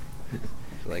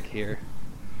like here.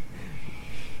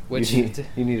 Which you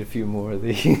need a few more of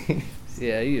these.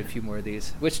 Yeah, you need a few more of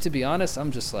these. Which, to be honest,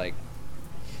 I'm just like,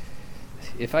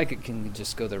 if I can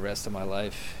just go the rest of my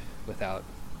life without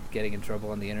getting in trouble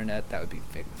on the internet, that would be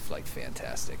like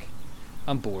fantastic.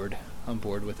 I'm bored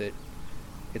with it.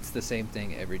 It's the same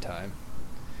thing every time.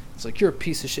 It's like, you're a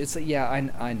piece of shit. It's like, yeah,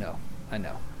 I know.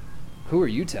 Who are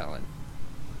you telling?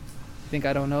 Think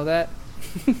I don't know that?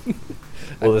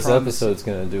 Well, this promise- episode's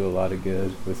gonna do a lot of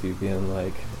good with you being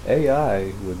like,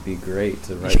 AI would be great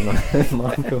to write my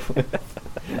manga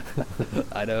with.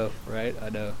 I know, right? I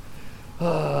know.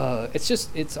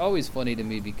 It's always funny to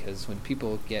me because when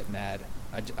people get mad,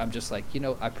 I'm just like,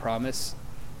 I promise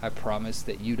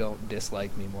that you don't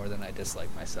dislike me more than I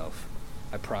dislike myself.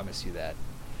 I promise you that.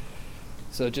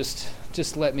 So just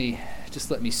let me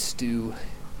stew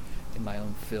in my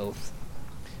own filth.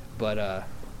 But I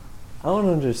don't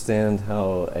understand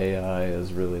how AI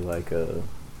is really like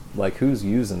who's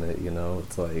using it,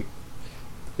 It's like,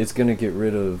 it's gonna get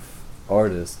rid of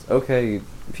artists. Okay,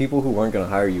 people who weren't gonna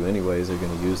hire you anyways are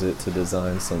gonna use it to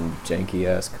design some janky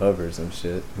ass covers and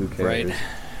shit. Who cares?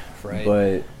 Right.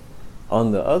 But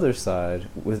on the other side,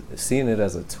 with seeing it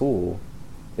as a tool,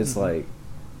 it's like,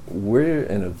 we're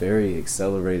in a very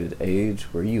accelerated age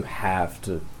where you have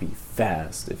to be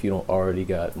fast if you don't already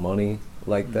got money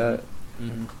like that.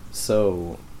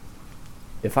 So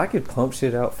if I could pump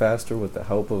shit out faster with the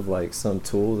help of like some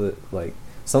tool that like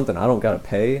something I don't gotta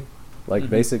pay, like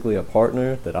basically a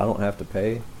partner that I don't have to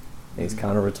pay, and he's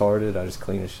kind of retarded, I just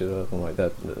clean his shit up and like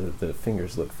that, the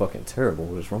fingers look fucking terrible,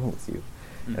 what is wrong with you?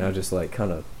 And I just like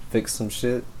kind of fix some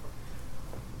shit.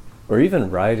 Or even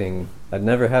writing, I'd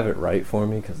never have it write for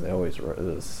me because they always write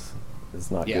this.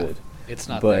 It's not good. It's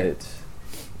not. But there.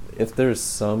 if there's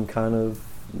some kind of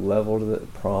level to the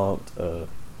prompt,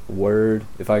 word,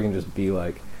 if I can just be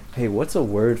like, hey, what's a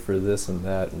word for this and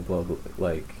that and blah blah,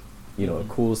 like, a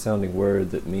cool sounding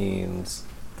word that means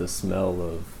the smell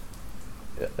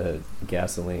of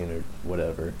gasoline or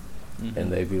whatever,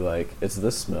 and they'd be like, it's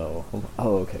this smell. I'm like,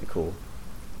 oh, okay, cool.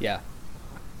 Yeah,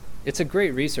 it's a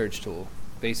great research tool.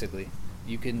 Basically,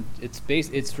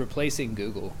 it's replacing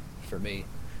Google for me.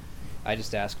 I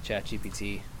just ask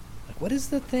ChatGPT, like, what is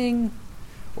the thing?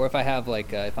 Or if I have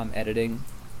if I'm editing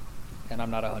and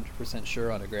I'm not 100%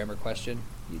 sure on a grammar question,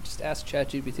 you just ask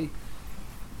ChatGPT.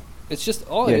 It's just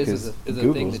all it is a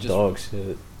Google's thing that just dog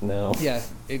shit now. Yeah,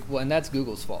 and that's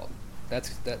Google's fault.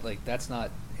 That's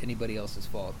not anybody else's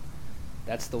fault.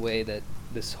 That's the way that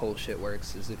this whole shit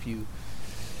works. Is if you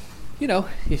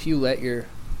let your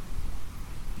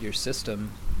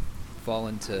system fall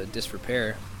into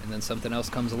disrepair, and then something else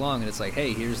comes along and it's like,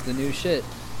 hey, here's the new shit.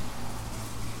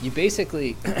 You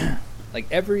basically like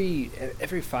every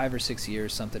 5 or 6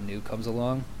 years something new comes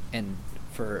along, and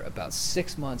for about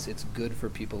 6 months it's good for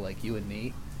people like you and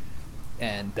me,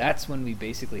 and that's when we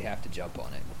basically have to jump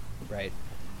on it, right?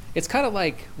 It's kind of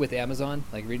like with Amazon,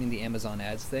 like reading the Amazon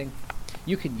ads thing.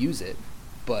 You can use it,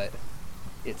 but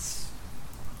it's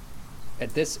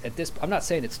at this I'm not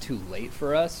saying it's too late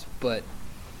for us, but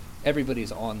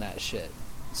everybody's on that shit.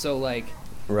 So like,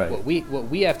 right. What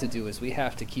we have to do is we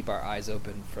have to keep our eyes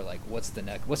open for like what's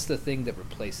the thing that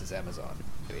replaces Amazon,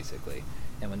 basically.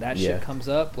 And when that shit comes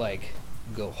up, like,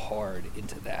 go hard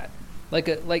into that. Like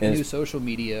new social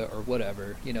media or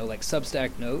whatever, like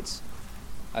Substack notes.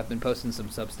 I've been posting some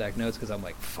Substack notes because I'm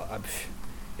like,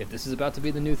 if this is about to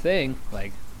be the new thing,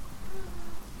 like,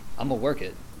 I'm gonna work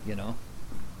it,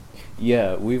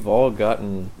 Yeah, we've all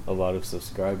gotten a lot of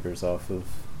subscribers off of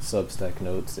Substack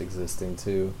notes existing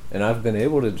too, and I've been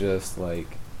able to just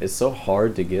like, it's so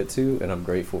hard to get to, and I'm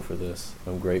grateful for this.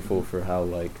 I'm grateful for how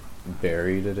like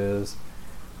buried it is.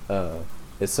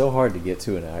 It's so hard to get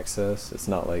to and access. It's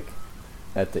not like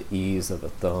at the ease of a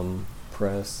thumb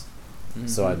press.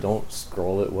 So I don't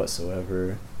scroll it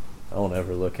whatsoever. I don't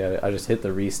ever look at it. I just hit the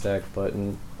restack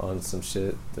button on some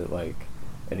shit that like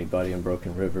anybody in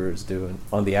Broken River is doing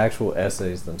on the actual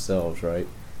essays themselves, right?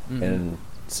 And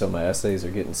so my essays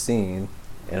are getting seen,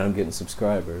 and I'm getting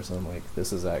subscribers. I'm like,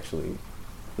 this is actually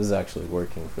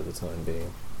working for the time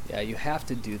being. Yeah, you have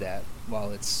to do that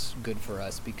while it's good for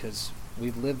us, because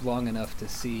we've lived long enough to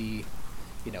see,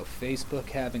 Facebook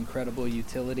have incredible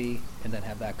utility and then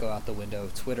have that go out the window.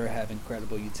 Twitter have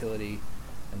incredible utility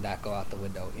and that go out the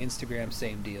window. Instagram,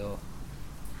 same deal.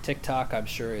 TikTok, I'm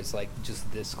sure, is like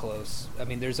just this close. I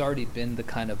mean, there's already been the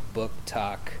kind of book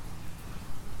talk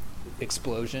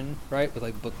explosion, right? With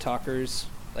like book talkers.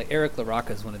 Like Eric LaRocca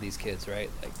is one of these kids,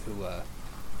 right? Like who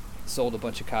sold a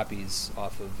bunch of copies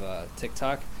off of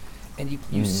TikTok. And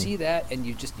you see that, and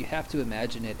you have to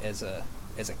imagine it as a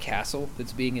castle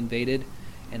that's being invaded.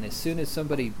 And as soon as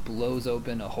somebody blows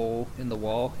open a hole in the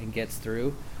wall and gets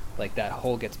through, like that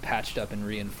hole gets patched up and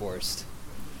reinforced,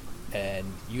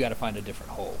 and you got to find a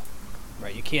different hole,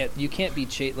 right? You can't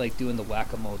be like doing the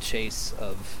whack-a-mole chase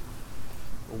of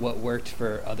what worked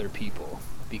for other people,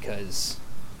 because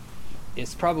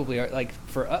it's probably like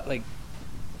for like,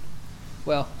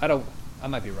 well, I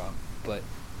might be wrong, but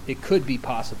it could be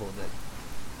possible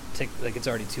that it's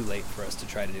already too late for us to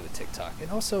try to do a TikTok.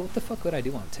 And also, what the fuck would I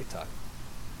do on TikTok?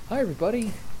 Hi,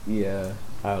 everybody. Yeah,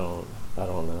 I don't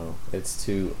know. It's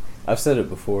too. I've said it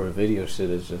before. Video shit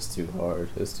is just too hard.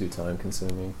 It's too time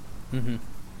consuming.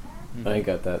 I ain't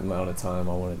got that amount of time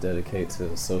I want to dedicate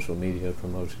to social media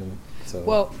promotion. So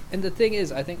Well, and the thing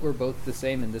is, I think we're both the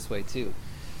same in this way too.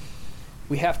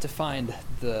 We have to find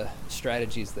the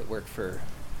strategies that work for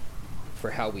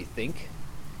how we think,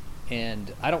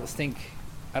 and I don't think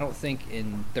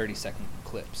in 30-second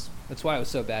clips. That's why I was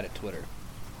so bad at Twitter,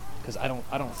 because I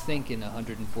don't think in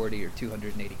 140 or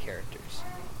 280 characters.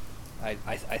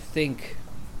 I think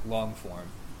long form.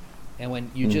 And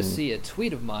when you just see a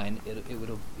tweet of mine, it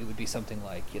would be something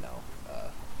like,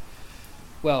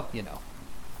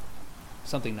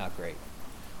 something not great.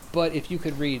 But if you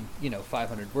could read,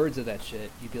 500 words of that shit,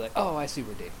 you'd be like, oh, I see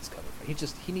where David's coming from.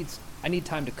 I need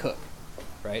time to cook,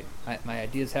 right? My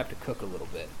ideas have to cook a little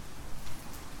bit.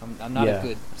 I'm not a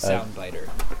good sound biter.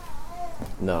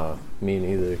 Nah, me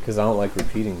neither, because I don't like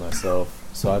repeating myself.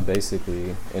 So I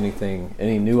basically,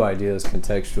 any new idea is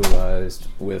contextualized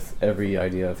with every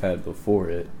idea I've had before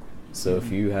it. So if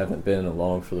you haven't been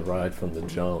along for the ride from the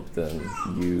jump, then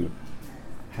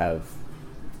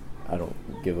I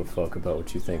don't give a fuck about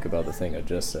what you think about the thing I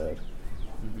just said.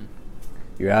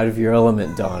 You're out of your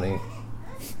element, Donnie.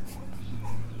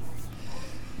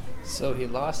 So he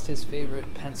lost his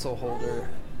favorite pencil holder,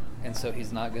 and so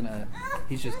he's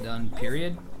just done,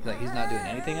 period? Like, he's not doing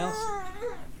anything else?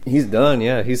 He's done,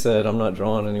 yeah. He said, I'm not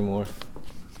drawing anymore.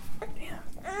 Damn.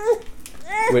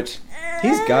 Which,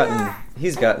 he's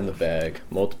gotten the bag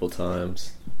multiple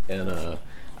times. And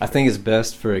I think it's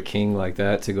best for a king like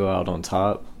that to go out on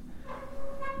top.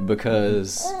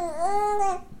 Because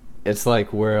it's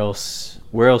like, where else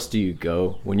do you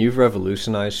go? When you've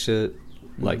revolutionized shit,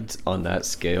 like, on that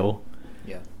scale,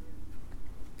 yeah,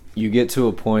 you get to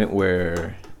a point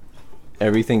where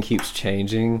everything keeps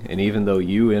changing, and even though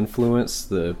you influence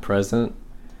the present,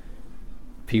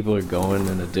 people are going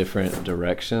in a different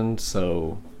direction,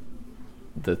 so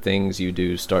the things you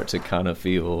do start to kind of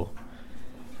feel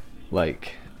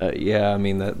like,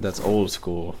 that's old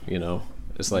school,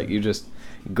 It's like you just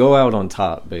go out on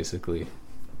top, basically.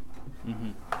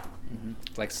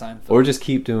 Like Seinfeld. Or just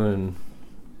keep doing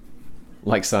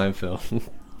like Seinfeld.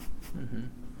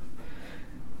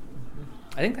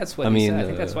 I think that's what he said. I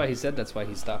think that's why he said that's why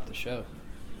he stopped the show,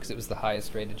 because it was the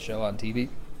highest rated show on TV.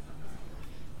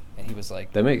 And he was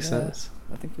like, that makes sense.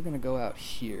 I think we're going to go out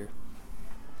here.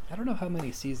 I don't know how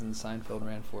many seasons Seinfeld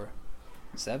ran for.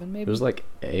 7 maybe? It was like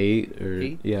 8 or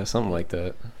 8? Yeah, something like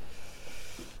that.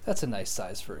 That's a nice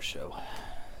size for a show.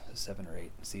 7 or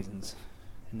 8 seasons.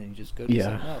 And then you just go do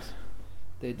something else.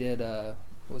 They did, what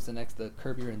was the next? The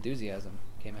Curb Your Enthusiasm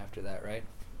came after that, right?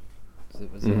 So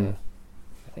it was, I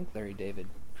think Larry David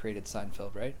created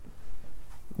Seinfeld, right?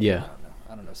 Yeah.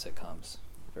 I don't know sitcoms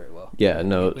very well. Yeah,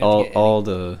 no, all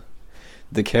the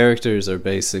characters are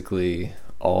basically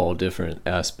all different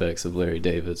aspects of Larry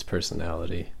David's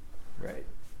personality. Right.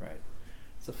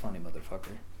 It's a funny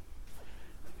motherfucker.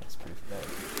 That's pretty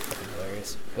fucking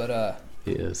hilarious. But,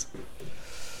 He is.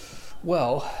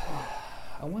 well,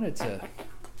 I wanted to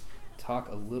talk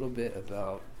a little bit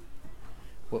about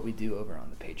what we do over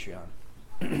on the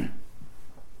Patreon,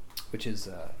 which is,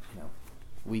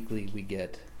 weekly we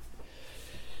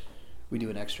do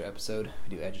an extra episode.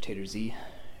 We do Agitator Z,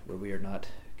 where we are not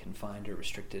confined or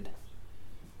restricted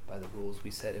by the rules we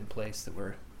set in place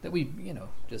that we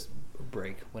just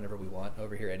break whenever we want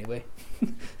over here anyway.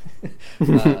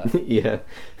 Yeah.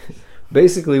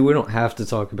 Basically, we don't have to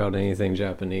talk about anything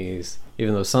Japanese,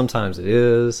 even though sometimes it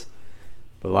is,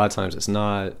 but a lot of times it's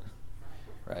not.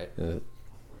 Right.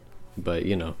 But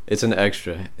it's an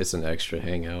extra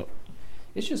hangout.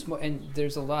 It's just more, and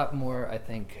there's a lot more. I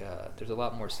think there's a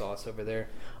lot more sauce over there.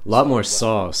 A lot more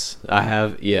sauce.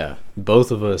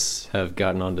 Both of us have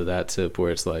gotten onto that tip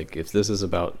where it's like, if this is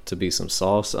about to be some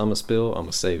sauce I'm gonna spill, I'm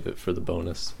gonna save it for the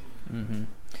bonus.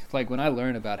 Like, when I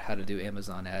learn about how to do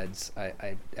Amazon ads,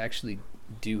 I actually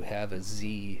do have a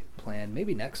Z plan,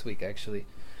 maybe next week actually,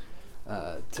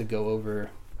 to go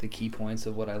over the key points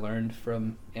of what I learned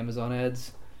from Amazon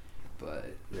ads,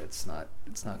 but it's not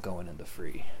going in the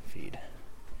free feed.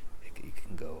 You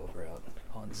can go over out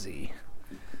on Z.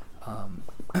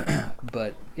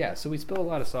 But yeah, so we spill a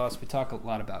lot of sauce. We talk a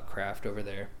lot about craft over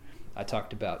there. I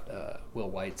talked about Will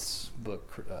White's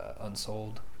book,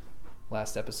 Unsold,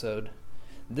 last episode.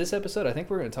 This episode, I think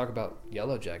we're going to talk about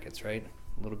Yellow Jackets, right?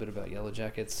 A little bit about Yellow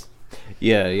Jackets.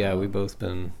 Yeah, we've both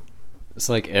been It's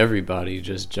like everybody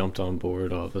just jumped on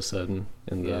board all of a sudden.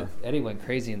 Eddie went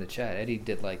crazy in the chat. Eddie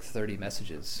did like 30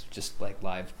 messages, just like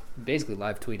basically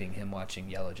live tweeting him watching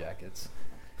Yellow Jackets.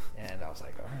 And I was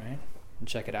like, all right,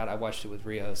 check it out. I watched it with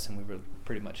Rios, and we were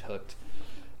pretty much hooked.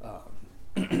 But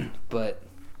what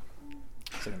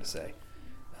was I going to say?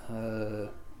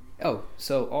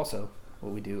 So also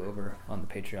what we do over on the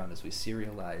Patreon is we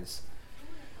serialize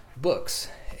books.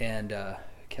 And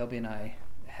Kelby and I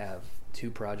have 2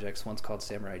 projects. One's called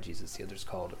Samurai Jesus. The other's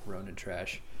called Ronin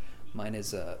Trash. Mine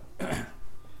is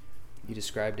you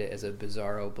described it as a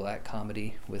bizarro black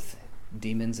comedy with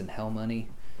demons and hell money.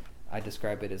 I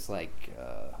describe it as like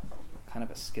kind of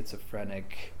a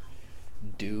schizophrenic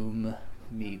Doom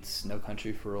meets No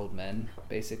Country for Old Men,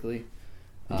 basically.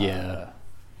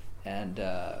 And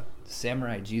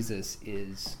Samurai Jesus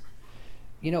is,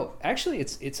 actually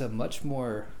it's a much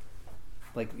more,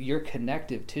 like, your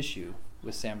connective tissue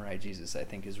with Samurai Jesus, I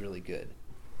think, is really good.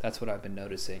 That's what I've been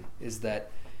noticing, is that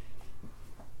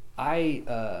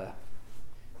I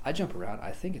jump around.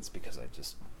 I think it's because I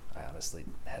honestly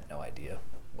had no idea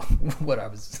what I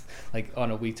was, like,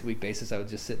 on a week-to-week basis. I would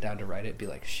just sit down to write it and be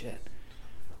like, shit,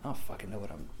 I don't fucking know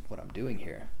what I'm doing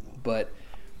here. But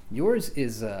yours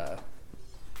is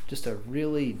just a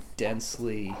really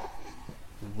densely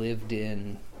lived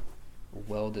in,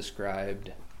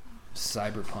 well-described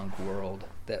cyberpunk world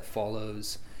that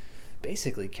follows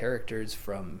basically characters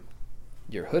from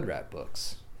your hood rat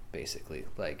books, basically.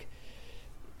 Like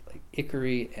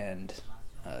Ikari and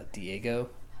Diego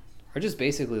are just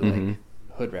basically like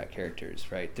hood rat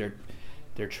characters, right?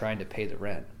 They're trying to pay the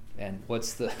rent. And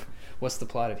what's the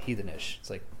plot of Heathenish? It's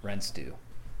like rent's due,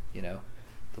 the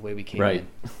way we came in,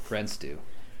 rent's due.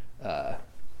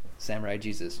 Samurai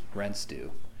Jesus, rent's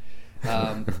due.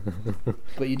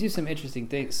 But you do some interesting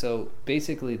things. So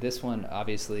basically this one,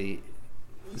 obviously,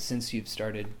 since you've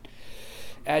started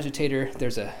Agitator,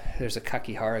 there's a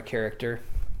Kakihara character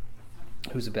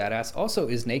who's a badass, also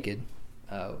is naked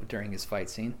during his fight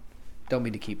scene. Don't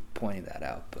mean to keep pointing that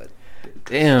out, but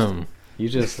damn, you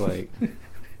just like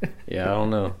yeah, I don't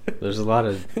know. There's a lot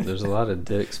of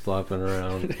dicks flopping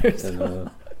around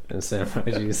in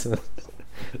Samurai Jesus.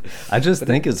 I just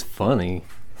think it's funny.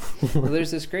 Well,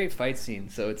 there's this great fight scene.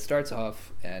 So it starts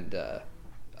off, and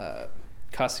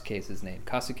Kasuke is his name.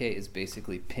 Kasuke is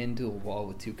basically pinned to a wall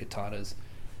with 2 katanas,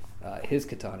 his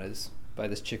katanas, by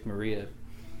this chick Maria,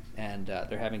 and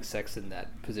they're having sex in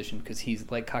that position because he's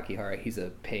like Kakihara. He's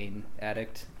a pain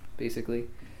addict, basically.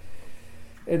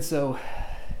 And so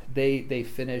they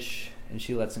finish, and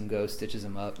she lets him go, stitches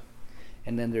him up,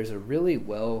 and then there's a really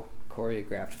well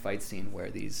choreographed fight scene where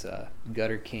these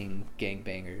Gutter King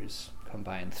gangbangers come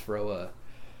by and throw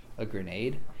a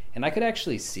grenade, and I could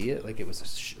actually see it like it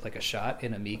was like a shot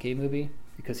in a Miike movie,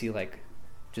 because he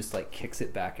just kicks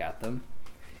it back at them,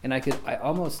 and I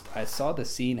saw the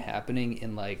scene happening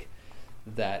in like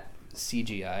that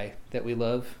CGI that we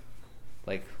love,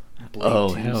 like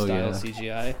Blade 2 style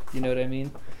CGI, you know what I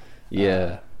mean?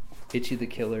 Yeah. Itchy the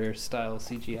Killer style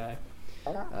CGI.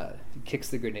 Kicks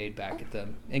the grenade back at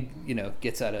them, and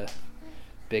gets out a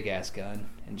big ass gun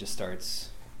and just starts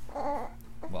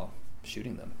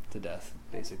shooting them to death,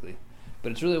 basically.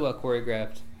 But it's really well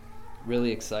choreographed,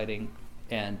 really exciting,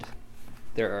 and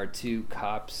there are 2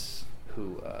 cops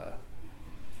who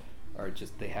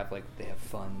they have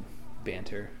fun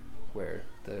banter where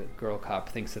the girl cop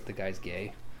thinks that the guy's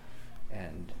gay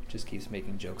and just keeps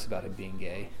making jokes about him being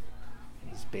gay,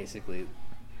 and he's basically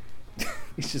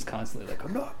he's just constantly like,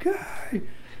 I'm not gay.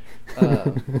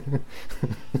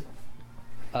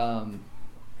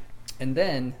 And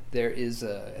then there is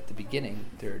at the beginning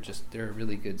there are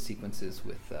really good sequences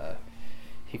with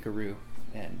Hikaru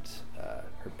and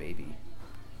her baby,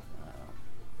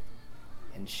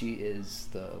 and she is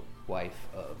the wife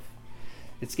of.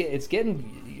 It's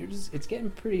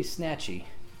getting pretty snatchy.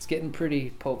 It's getting pretty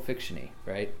Pulp Fiction-y,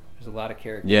 right? There's a lot of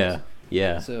characters.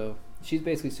 Yeah. So she's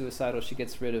basically suicidal. She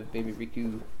gets rid of baby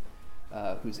Riku,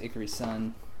 who's Ikari's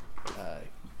son.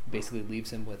 Basically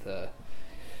leaves him with a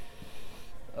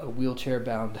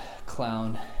wheelchair-bound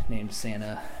clown named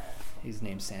Santa. He's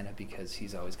named Santa because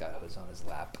he's always got hoods on his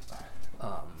lap.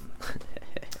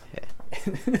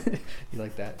 You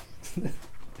like that?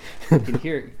 You can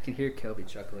hear Kelby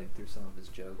chuckling through some of his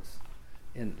jokes,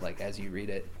 and like as you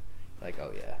read it, like,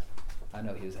 oh yeah, I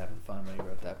know he was having fun when he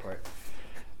wrote that part.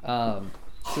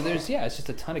 So there's it's just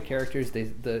a ton of characters.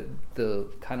 The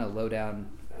kind of low down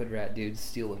hood rat dudes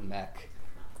steal a mech.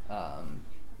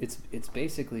 It's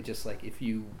basically just like if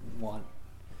you want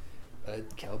a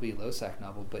Kelby Losac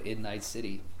novel, but in Night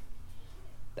City,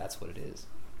 that's what it is,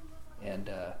 and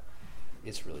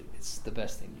it's the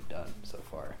best thing you've done so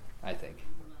far. I think.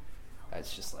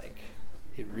 It's just like,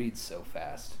 it reads so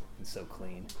fast and so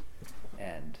clean.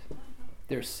 And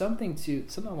there's something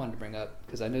I wanted to bring up,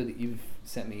 because I know that you've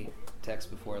sent me text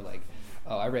before, like,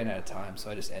 oh, I ran out of time,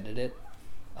 so I just ended it.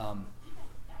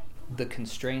 The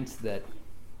constraints that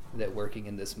working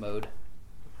in this mode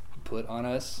put on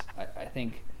us, I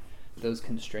think those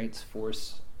constraints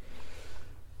force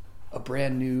a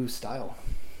brand new style,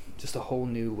 just a whole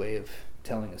new way of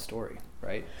telling a story,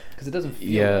 right? Because it doesn't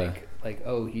feel like,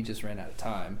 oh, he just ran out of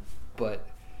time, but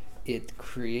it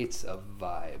creates a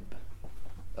vibe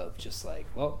of just like,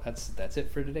 well, that's it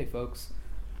for today, folks.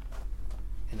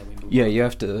 And then we move on.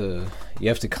 You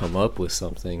have to come up with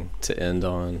something to end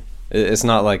on. It's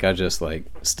not like I just like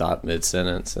stop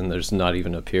mid-sentence and there's not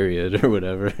even a period or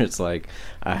whatever. It's like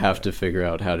I have to figure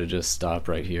out how to just stop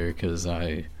right here, because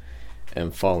I've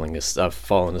fallen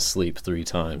asleep 3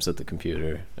 times at the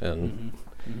computer, and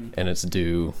and it's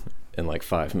due in like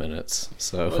 5 minutes.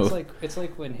 So well, it's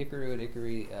like when Hickory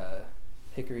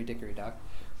Dickory Dock,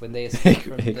 when they escaped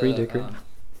from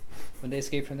when they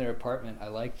escaped from their apartment. I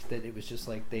liked that it was just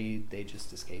like they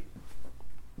just escaped.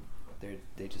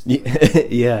 They just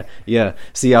yeah.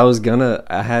 See,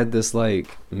 I had this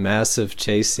like massive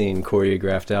chase scene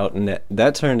choreographed out, and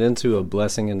that turned into a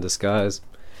blessing in disguise.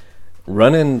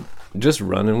 Running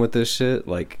with this shit,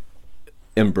 like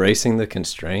embracing the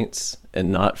constraints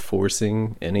and not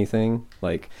forcing anything.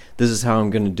 Like, this is how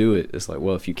I'm gonna do it. It's like,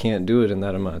 well, if you can't do it in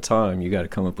that amount of time, you got to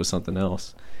come up with something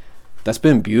else. That's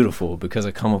been beautiful, because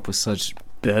I come up with such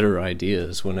better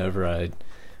ideas whenever I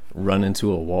run into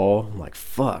a wall. I'm like,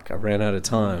 fuck, I ran out of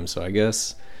time. So I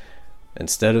guess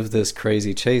instead of this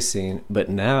crazy chase scene, but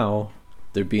now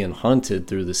they're being hunted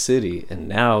through the city, and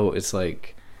now it's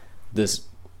like this,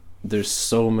 there's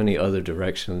so many other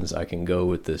directions I can go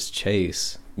with this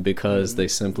chase, because they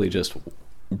simply just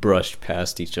brushed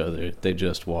past each other. They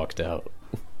just walked out.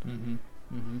 And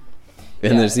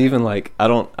there's even like, I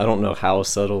don't know how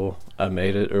subtle I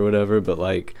made it or whatever, but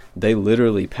like they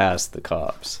literally passed the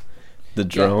cops. The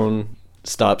drone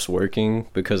stops working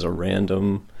because a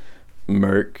random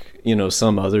merc,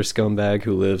 some other scumbag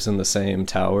who lives in the same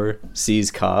tower, sees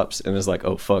cops and is like,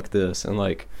 oh, fuck this, and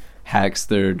like hacks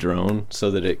their drone so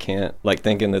that it can't, like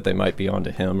thinking that they might be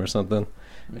onto him or something.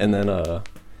 And then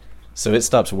so it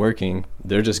stops working.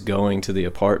 They're just going to the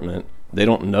apartment. They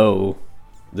don't know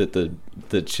that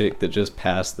the chick that just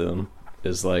passed them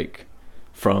is like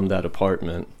from that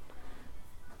apartment.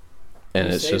 And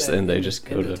it's just, and they just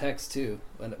go to the text too,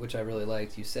 which I really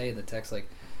liked. You say in the text like,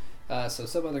 so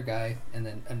some other guy,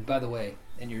 and by the way,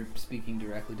 and you're speaking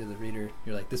directly to the reader.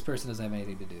 You're like, this person doesn't have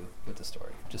anything to do with the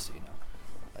story, just so you know.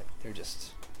 Like they're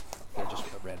just a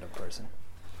random person.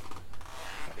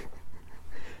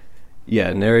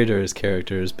 Yeah, narrator's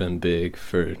character has been big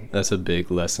that's a big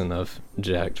lesson I've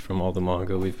jacked from all the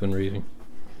manga we've been reading.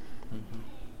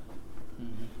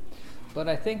 But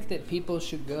I think that people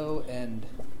should go and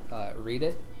read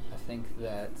it. I think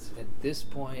that at this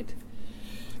point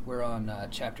we're on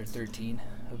chapter 13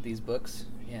 of these books,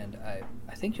 and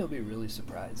I think you'll be really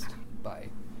surprised by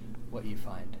what you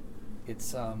find.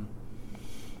 It's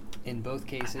in both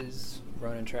cases,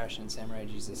 Ronin Trash and Samurai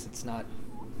Jesus, it's not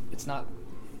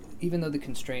even though the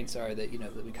constraints are that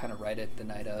that we kind of write it the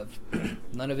night of,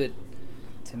 none of it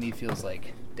to me feels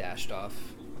like dashed off.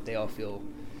 They all feel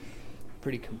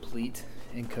pretty complete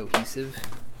and cohesive.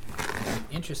 I'm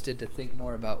interested to think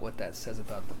more about what that says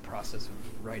about the process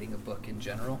of writing a book in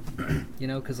general.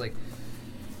 Because like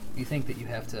you think that you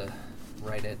have to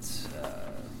write it,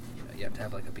 you have to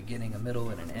have like a beginning, a middle,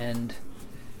 and an end,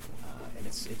 and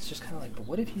it's just kind of like, but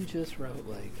what if you just wrote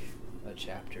like a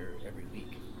chapter every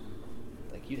week?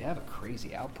 Like you'd have a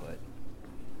crazy output.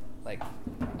 Like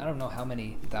I don't know how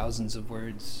many thousands of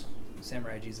words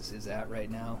Samurai Jesus is at right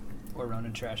now, or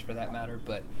Ronin Trash for that matter,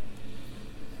 but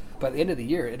by the end of the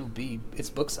year it's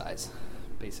book size,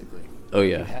 basically. Oh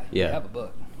yeah, you have a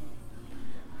book.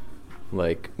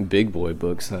 Like big boy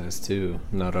book size too,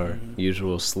 not our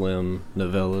usual slim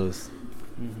novellas.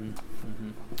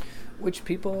 Which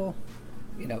people,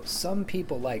 some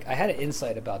people like. I had an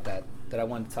insight about that I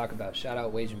wanted to talk about. Shout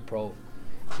out Wage and Pro.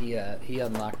 He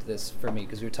unlocked this for me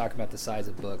because we were talking about the size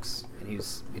of books, and he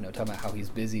was talking about how he's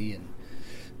busy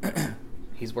and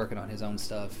he's working on his own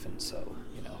stuff, and so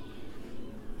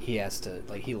he has to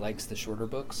he likes the shorter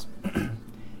books,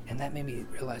 and that made me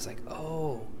realize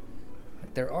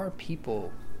there are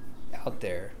people out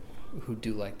there who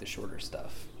do like the shorter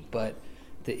stuff, but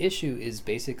the issue is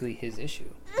basically his issue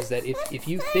is that if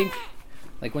you think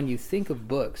when you think of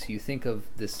books, you think of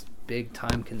this big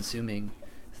time consuming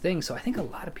thing. So I think a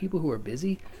lot of people who are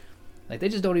busy, they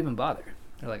just don't even bother.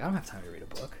 They're like, I don't have time to read a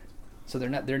book. So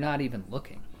they're not even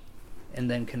looking. And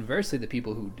then conversely, the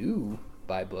people who do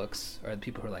buy books are the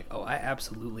people who are like, oh, I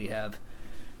absolutely have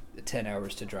 10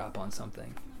 hours to drop on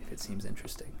something if it seems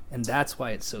interesting. And that's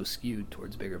why it's so skewed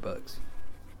towards bigger books.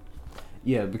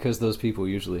 Yeah, because those people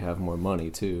usually have more money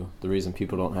too. The reason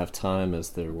people don't have time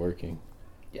is they're working.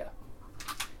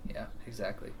 Yeah,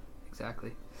 exactly.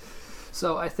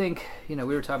 So I think, we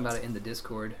were talking about it in the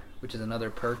Discord, which is another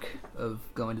perk of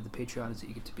going to the Patreon, is that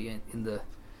you get to be in the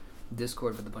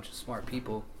Discord with a bunch of smart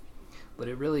people. But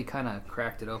it really kind of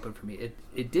cracked it open for me.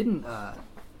 It didn't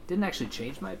actually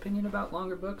change my opinion about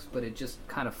longer books, but it just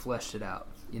kind of fleshed it out.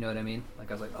 You know what I mean? Like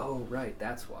I was like, oh, right,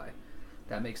 that's why.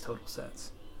 That makes total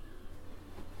sense.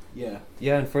 Yeah,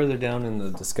 and further down in the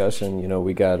discussion,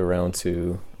 we got around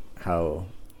to how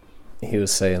he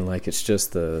was saying, like, it's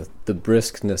just the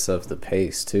briskness of the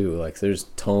pace, too. Like, there's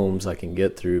tomes I can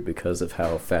get through because of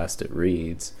how fast it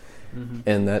reads. Mm-hmm.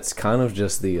 And that's kind of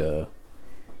just the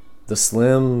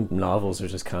slim novels are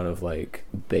just kind of like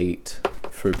bait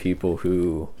for people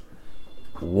who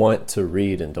want to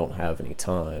read and don't have any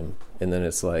time. And then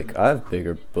it's like, I have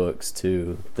bigger books,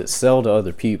 too, that sell to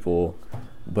other people,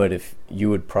 but if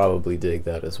you would probably dig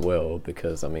that as well,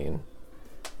 because, I mean,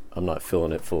 I'm not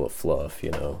filling it full of fluff,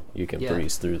 You can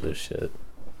breeze through this shit.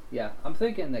 Yeah, I'm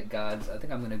thinking that I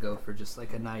think I'm going to go for just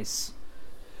like a nice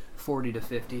 40 to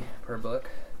 50 per book.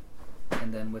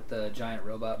 And then with the giant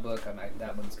robot book,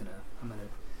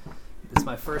 it's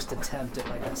my first attempt at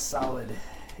like a solid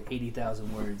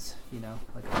 80,000 words,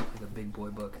 like a big boy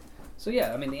book. So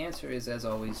yeah, I mean, the answer is, as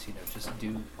always,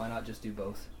 why not just do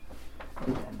both?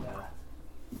 And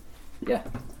yeah,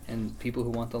 and people who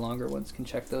want the longer ones can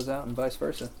check those out, and vice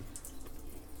versa.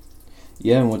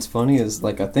 Yeah, and what's funny is,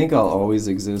 like, I think I'll always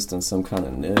exist in some kind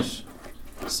of niche.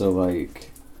 So,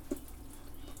 like,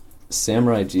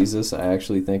 Samurai Jesus, I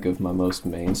actually think of my most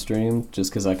mainstream, just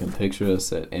because I can picture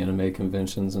us at anime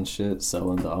conventions and shit,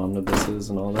 selling the omnibuses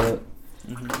and all that.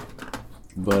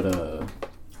 Mm-hmm. But,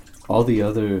 all the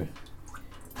other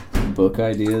book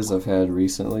ideas I've had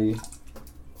recently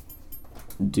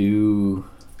do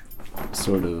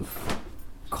sort of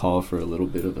call for a little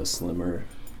bit of a slimmer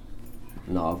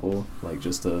novel, like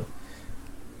just a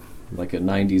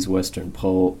 90s Western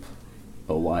pulp,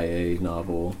 a YA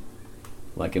novel,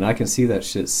 like, and I can see that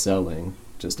shit selling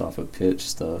just off of pitch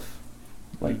stuff,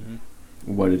 like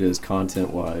what it is content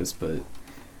wise, but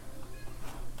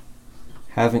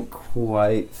haven't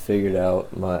quite figured out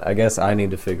I guess I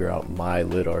need to figure out my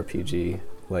lit RPG,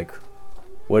 like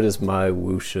what is my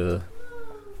wuxia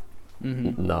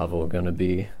novel gonna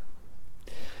be.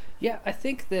 Yeah, I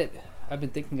think that I've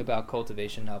been thinking about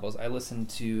cultivation novels. I listened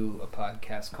to a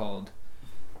podcast called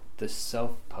The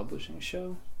Self-Publishing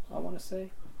Show, I want to say.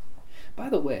 By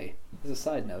the way, as a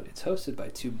side note, it's hosted by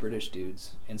two British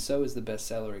dudes, and so is the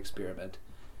Bestseller Experiment.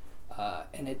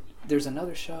 And there's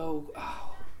another show,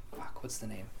 what's the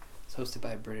name? It's hosted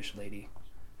by a British lady.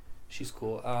 She's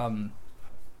cool.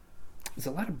 There's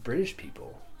a lot of British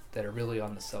people that are really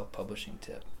on the self-publishing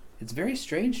tip. It's very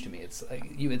strange to me. It's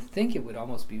like, you would think it would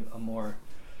almost be a more,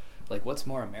 like, what's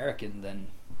more American than,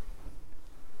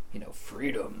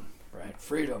 freedom, right?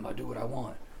 Freedom, I do what I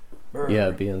want. Brr. Yeah,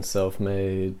 being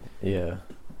self-made, yeah.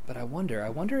 But I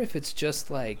wonder if it's just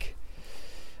like,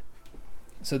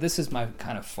 so this is my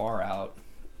kind of far out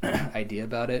idea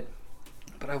about it,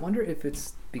 but I wonder if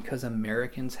it's because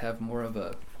Americans have more of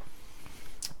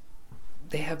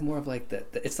like that,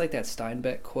 it's like that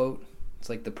Steinbeck quote. It's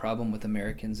like, the problem with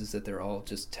Americans is that they're all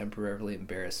just temporarily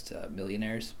embarrassed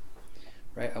millionaires,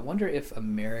 right? I wonder if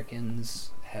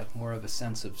Americans have more of a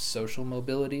sense of social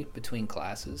mobility between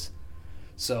classes.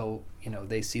 So,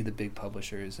 they see the big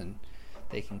publishers and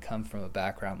they can come from a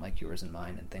background like yours and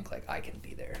mine and think like, I can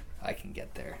be there, I can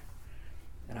get there.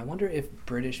 And I wonder if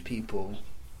British people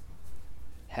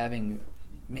having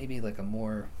maybe like a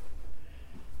more,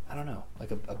 I don't know, like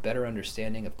a better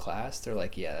understanding of class, they're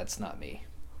like, yeah, that's not me.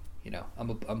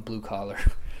 I'm blue collar,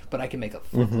 but I can make a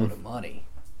fuckload of money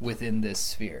within this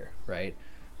sphere, right?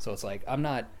 So it's like, I'm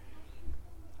not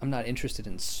interested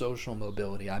in social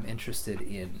mobility. I'm interested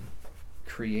in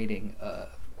creating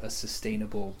a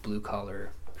sustainable blue collar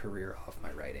career off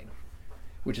my writing,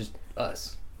 which is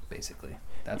us, basically.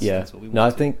 That's what we want. No,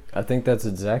 I think that's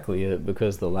exactly it,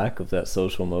 because the lack of that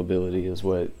social mobility is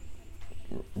what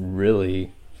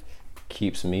really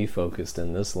keeps me focused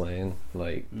in this lane.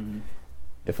 Like,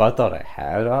 if I thought I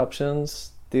had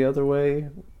options the other way,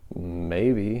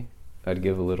 maybe I'd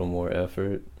give a little more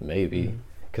effort, maybe,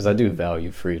 because I do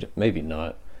value freedom. Maybe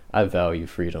not. I value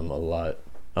freedom a lot.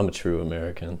 I'm a true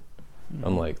American.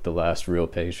 I'm like the last real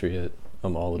patriot.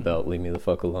 I'm all about leave me the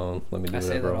fuck alone. Let me do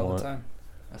whatever I want.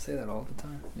 I say that all the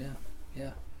time. Yeah.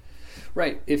 Yeah.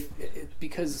 Right.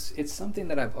 Because it's something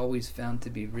that I've always found to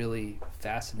be really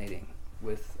fascinating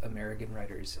with American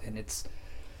writers, and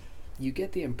you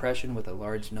get the impression with a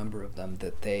large number of them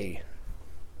that they,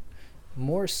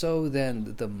 more so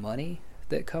than the money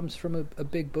that comes from a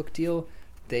big book deal,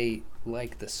 they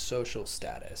like the social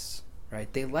status,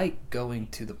 right? They like going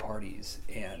to the parties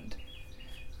and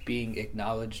being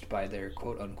acknowledged by their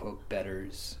quote-unquote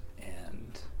betters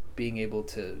and being able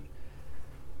to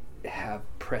have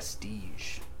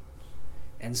prestige.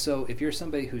 And so if you're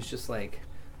somebody who's just like,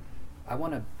 I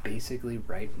want to basically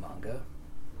write manga,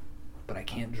 but I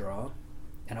can't draw,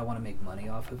 and I want to make money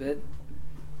off of it,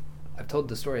 I've told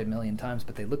the story a million times,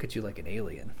 but they look at you like an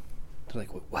alien. They're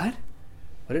like, what?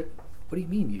 What do you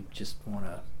mean you just want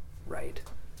to write?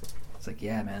 It's like,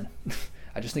 yeah, man.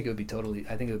 I think it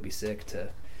would be sick to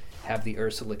have the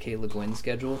Ursula K. Le Guin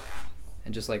schedule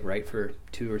and just like write for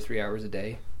 2 or 3 hours a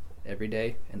day, every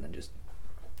day, and then just,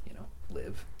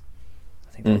 live.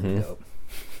 I think that would be dope.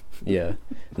 Yeah.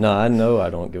 No, I know I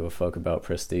don't give a fuck about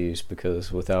prestige,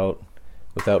 because without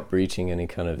breaching any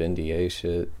kind of NDA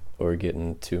shit or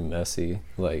getting too messy,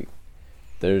 like,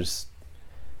 there's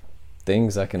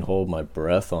things I can hold my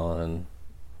breath on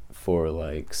for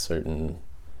like certain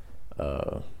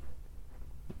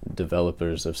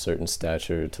developers of certain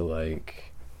stature to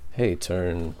like, hey,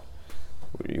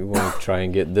 you want to try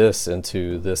and get this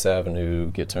into this avenue,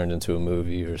 get turned into a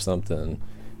movie or something.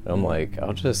 And I'm like,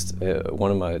 I'll just,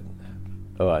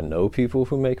 I know people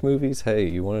who make movies. Hey,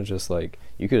 you want to just like,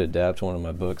 you could adapt one of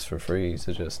my books for free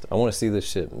to just, I want to see this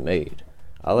shit made.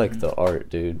 I like the art,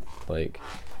 dude. Like,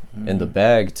 and the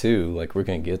bag too, like, we're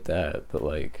going to get that. But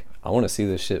like, I want to see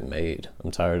this shit made.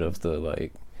 I'm tired of the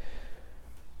like,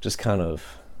 just kind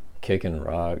of kicking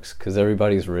rocks, because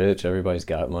everybody's rich, everybody's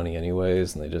got money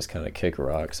anyways, and they just kind of kick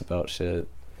rocks about shit.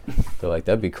 They're like,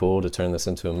 that'd be cool to turn this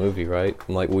into a movie, right?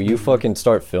 I'm like, will you fucking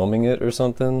start filming it or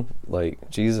something?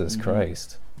 Like, Jesus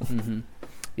Christ.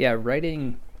 Yeah,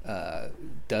 writing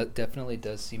definitely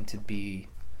does seem to be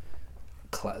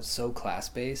so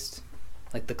class-based.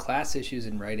 Like, the class issues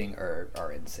in writing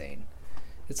are insane.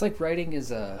 It's like writing is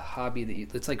a hobby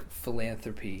it's like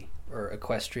philanthropy or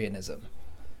equestrianism.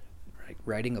 Like,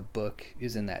 writing a book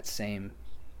is in that same,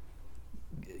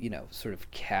 sort of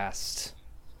cast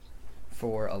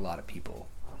for a lot of people,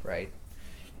 right?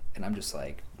 And I'm just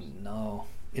like, no,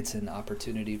 it's an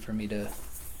opportunity for me to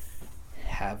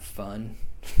have fun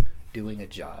doing a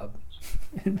job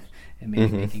and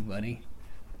maybe making money.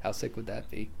 How sick would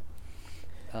that be?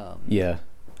 Yeah,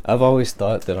 I've always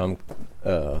thought that I'm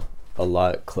a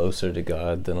lot closer to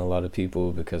God than a lot of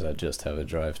people, because I just have a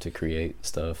drive to create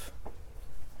stuff.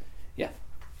 Yeah.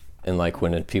 And like,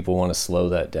 when people want to slow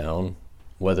that down,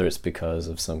 whether it's because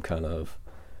of some kind of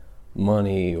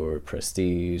money or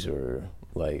prestige, or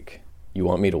like, you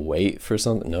want me to wait for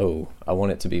something? No, I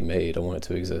want it to be made. I want it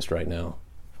to exist right now.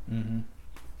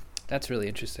 That's really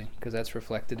interesting, because that's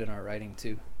reflected in our writing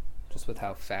too, just with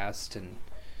how fast and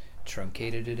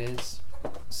truncated it is.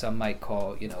 Some might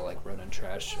call, like, Ronan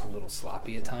Trash a little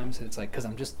sloppy at times, and it's like, because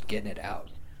I'm just getting it out.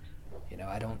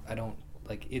 I don't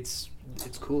like, it's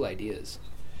cool ideas,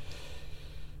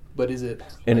 but is it?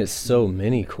 And it's so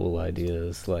many cool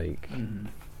ideas. Like,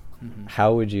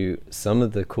 how would you? Some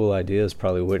of the cool ideas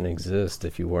probably wouldn't exist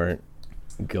if you weren't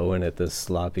going at this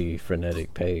sloppy,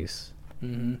 frenetic pace.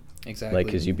 Exactly. Like,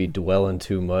 because you'd be dwelling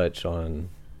too much on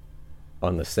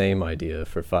the same idea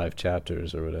for 5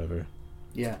 chapters or whatever.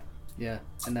 Yeah,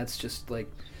 and that's just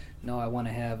like, no, I want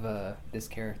to have this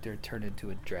character turn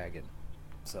into a dragon.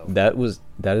 So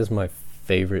that is my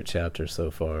favorite chapter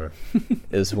so far,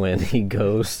 is when he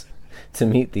goes to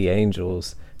meet the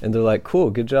angels, and they're like, cool,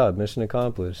 good job, mission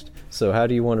accomplished. So how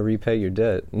do you want to repay your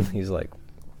debt? And he's like,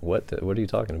 what are you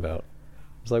talking about?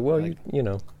 It's like, well, you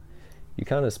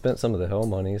kind of spent some of the hell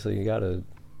money, so you gotta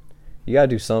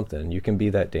do something. You can be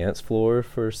that dance floor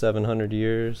for 700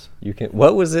 years. You can,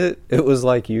 what was it? It was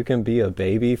like, you can be a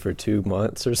baby for 2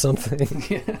 months or something.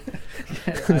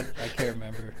 I can't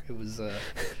remember. It was,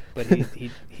 but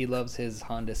he loves his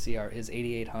his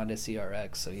 88 Honda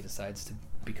CRX, so he decides to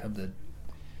become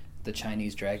the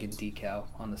Chinese dragon decal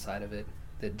on the side of it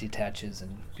that detaches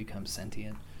and becomes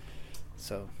sentient.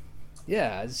 So,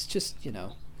 yeah, it's just,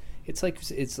 it's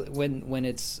like, it's when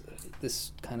it's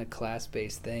this kind of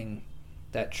class-based thing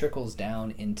that trickles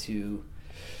down into,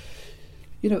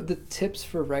 the tips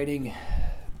for writing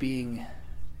being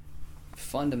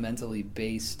fundamentally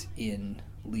based in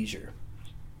leisure,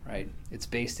 right? It's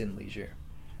based in leisure.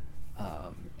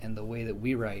 And the way that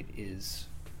we write is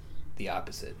the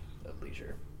opposite of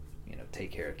leisure.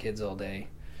 Take care of kids all day.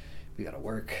 We gotta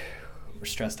work. We're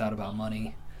stressed out about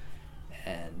money.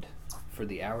 And for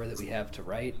the hour that we have to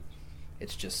write,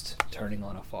 it's just turning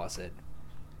on a faucet.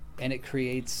 And it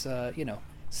creates,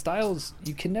 styles.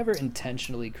 You can never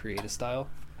intentionally create a style.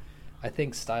 I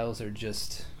think styles are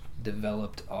just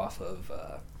developed off of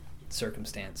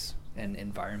circumstance and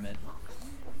environment.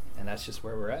 And that's just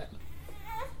where we're at.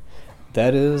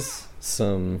 That is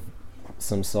some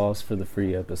sauce for the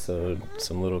free episode.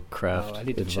 Some little craft I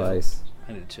need to advice. Chill.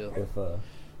 I need to chill.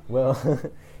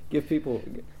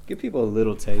 Give people a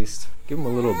little taste. Give them a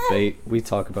little bait. We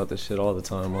talk about this shit all the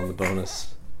time on the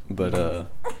bonus. But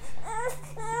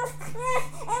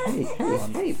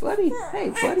Hey, buddy.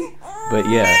 But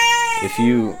yeah, if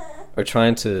you are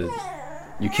trying to,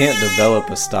 you can't develop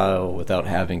a style without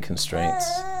having constraints.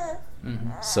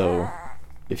 So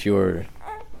if you're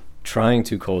trying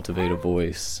to cultivate a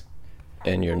voice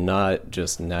and you're not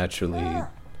just naturally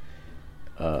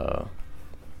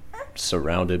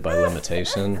surrounded by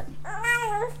limitation,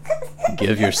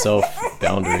 give yourself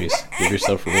boundaries, give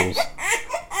yourself rules.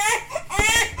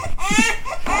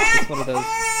 It's one of those,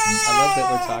 I love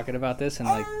that we're talking about this and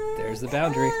like, there's the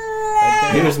boundary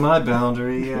right there. Here's my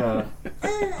boundary, yeah.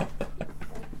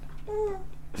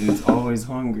 Dude's always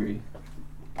hungry.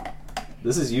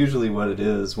 This is usually what it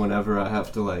is whenever I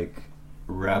have to like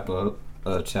wrap up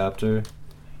a chapter.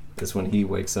 It's when he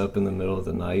wakes up in the middle of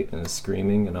the night and is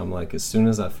screaming, and I'm like, as soon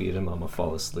as I feed him, I'm gonna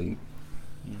fall asleep.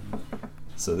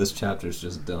 So this chapter's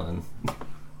just done.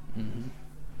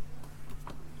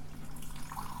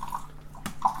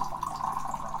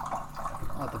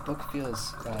 Oh, the book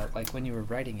feels like when you were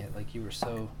writing it, like you were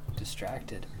so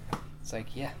distracted. It's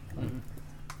like, yeah.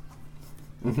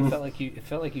 It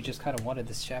felt like you just kind of wanted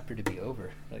this chapter to be over.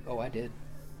 Like, oh, I did.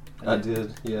 I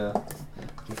did, yeah. I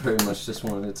very much just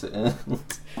wanted it to end.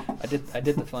 I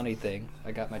did the funny thing.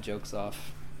 I got my jokes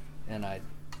off, and I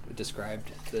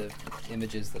described the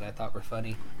images that I thought were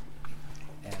funny.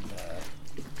 And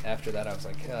after that, I was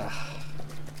like,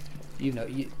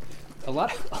 a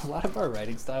lot of our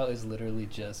writing style is literally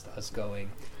just us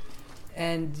going,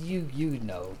 and you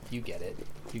get it.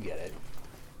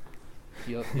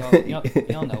 You'll know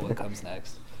what comes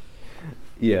next.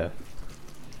 Yeah.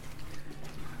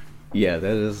 Yeah,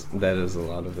 that is a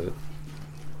lot of it.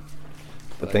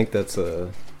 I think that's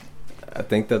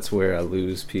where I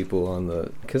lose people on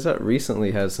the, because I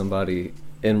recently had somebody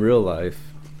in real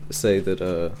life say that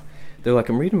they're like,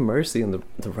 I'm reading Mercy and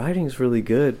the writing's really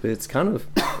good, but it's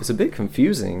a bit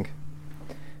confusing.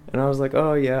 And I was like,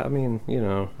 oh yeah, I mean,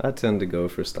 I tend to go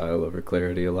for style over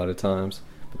clarity a lot of times.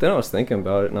 But then I was thinking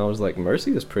about it and I was like,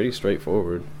 Mercy is pretty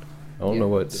straightforward. I don't know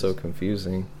what's so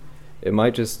confusing. It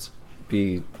might just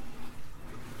be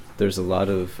there's a lot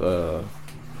of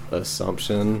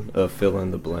assumption of fill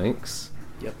in the blanks.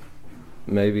 Yep.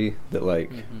 Maybe that like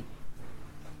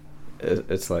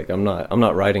it's like I'm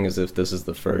not writing as if this is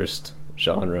the first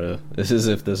genre. This is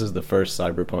if this is the first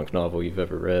cyberpunk novel you've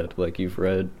ever read. Like you've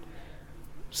read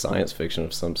science fiction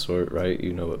of some sort, right?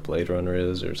 You know what Blade Runner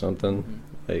is or something.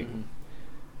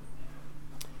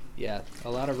 Yeah, a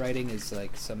lot of writing is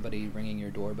like somebody ringing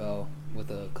your doorbell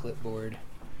with a clipboard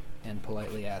and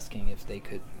politely asking if they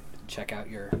could check out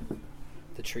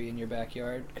the tree in your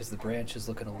backyard because the branch is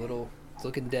looking it's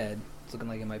looking dead. It's looking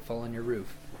like it might fall on your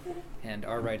roof. And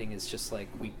our writing is just like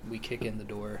we kick in the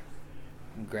door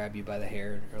and grab you by the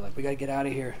hair, or like, we gotta get out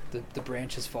of here. The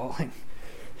branch is falling.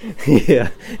 Yeah.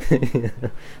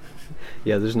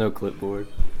 Yeah, there's no clipboard.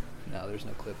 No, there's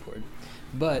no clipboard.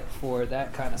 But for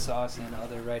that kind of sauce and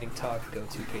other writing talk, go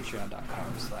to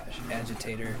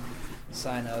patreon.com/agitator.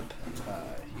 Sign up. You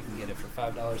can get it for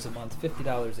 $5 a month,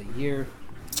 $50 a year.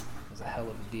 It's a hell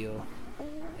of a deal.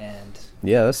 And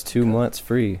yeah, that's 2 months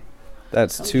free.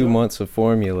 That's 2 months of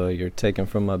formula you're taking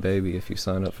from my baby if you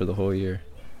sign up for the whole year.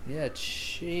 Yeah,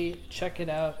 check it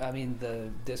out. I mean,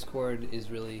 the Discord is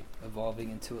really evolving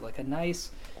into it like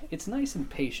it's nice and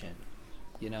patient,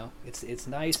 It's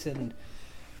nice, and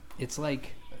it's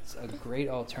like it's a great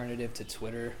alternative to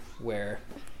Twitter where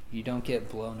you don't get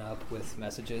blown up with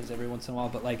messages every once in a while,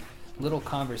 but like little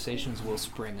conversations will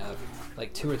spring up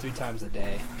like 2 or 3 times a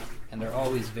day, and they're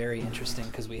always very interesting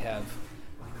because we have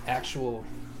actual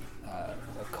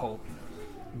occult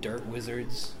dirt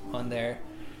wizards on there,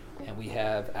 and we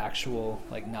have actual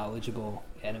like knowledgeable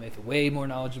anime, way more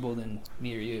knowledgeable than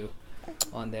me or you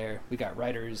on there. We got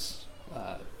writers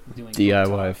doing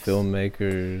DIY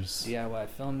filmmakers.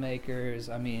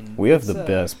 I mean, we have the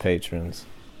best patrons.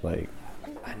 Like,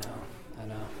 I know.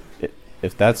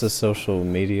 If that's a social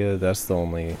media, that's the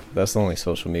only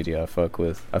social media I fuck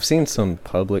with. I've seen some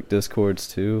public Discords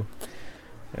too,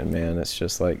 and man, it's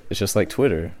just like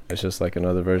Twitter. It's just like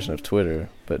another version of Twitter,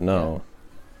 but no.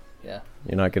 Yeah.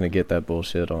 You're not gonna get that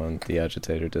bullshit on the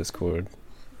Agitator Discord.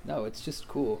 No, it's just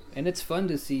cool, and it's fun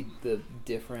to see the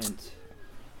different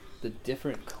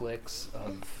cliques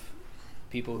of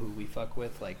people who we fuck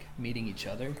with, like meeting each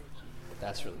other.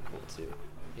 That's really cool too.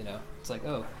 You know, it's like,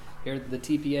 oh, here the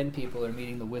TPN people are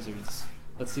meeting the Wizards.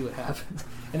 Let's see what happens,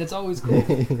 and it's always cool.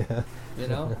 Yeah. You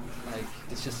know, like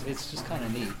it's just kind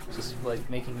of neat. Just like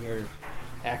making your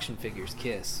action figures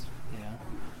kiss. You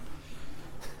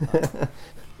know.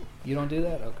 You don't do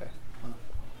that? Okay.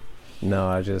 No,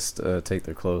 I just take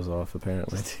their clothes off,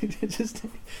 apparently. Just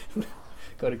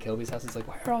go to Kelby's house. It's like,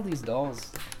 why are all these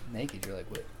dolls naked? You're like,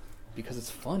 what? Because it's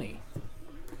funny.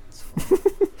 It's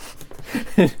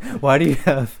funny. Why do you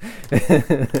have...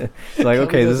 like,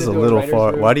 okay, this is a into a little writer's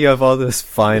far. room. Why do you have all this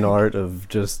fine art of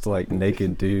just, like,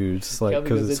 naked dudes? Like, Kelby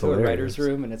because goes it's into a hilarious. writer's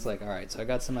room, and it's like, all right, so I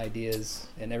got some ideas,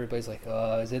 and everybody's like,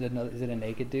 is it a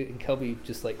naked dude? And Kelby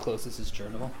just like closes his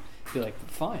journal. Be like,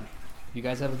 fine. You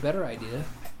guys have a better idea.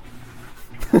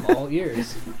 I'm all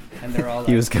ears. And they're all like,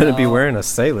 He was going to be "No." wearing a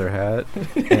sailor hat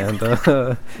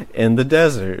and in the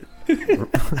desert.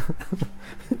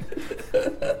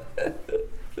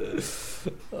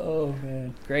 Oh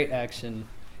man, great action,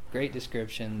 great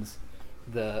descriptions.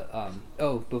 The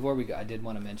before we go, I did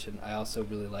want to mention I also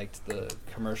really liked the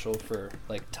commercial for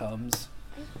like Tums,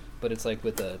 but it's like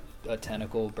with a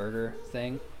tentacle burger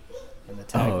thing, and the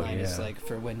tagline is yeah. like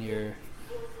for when your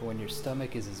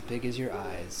stomach is as big as your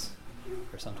eyes,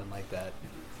 or something like that.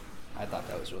 I thought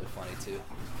that was really funny too.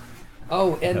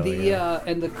 Oh, and Hell yeah.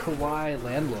 and the kawaii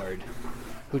landlord,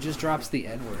 who just drops the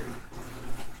N-word.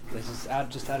 It's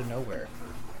just out of nowhere.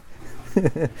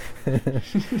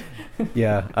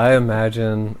 Yeah, I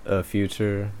imagine a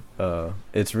future.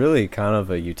 It's really kind of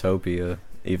a utopia,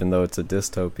 even though it's a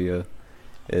dystopia.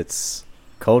 It's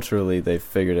culturally they've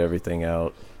figured everything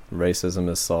out. Racism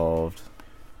is solved.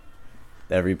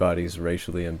 Everybody's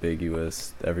racially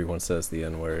ambiguous. Everyone says the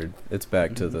N-word. It's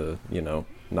back to the 90s,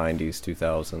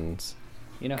 2000s.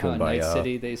 You know how in Night Kumbaya.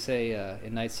 City they say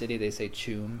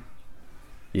choom.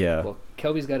 Yeah. Well,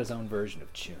 Kelby's got his own version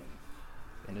of choom,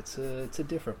 and it's a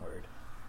different word.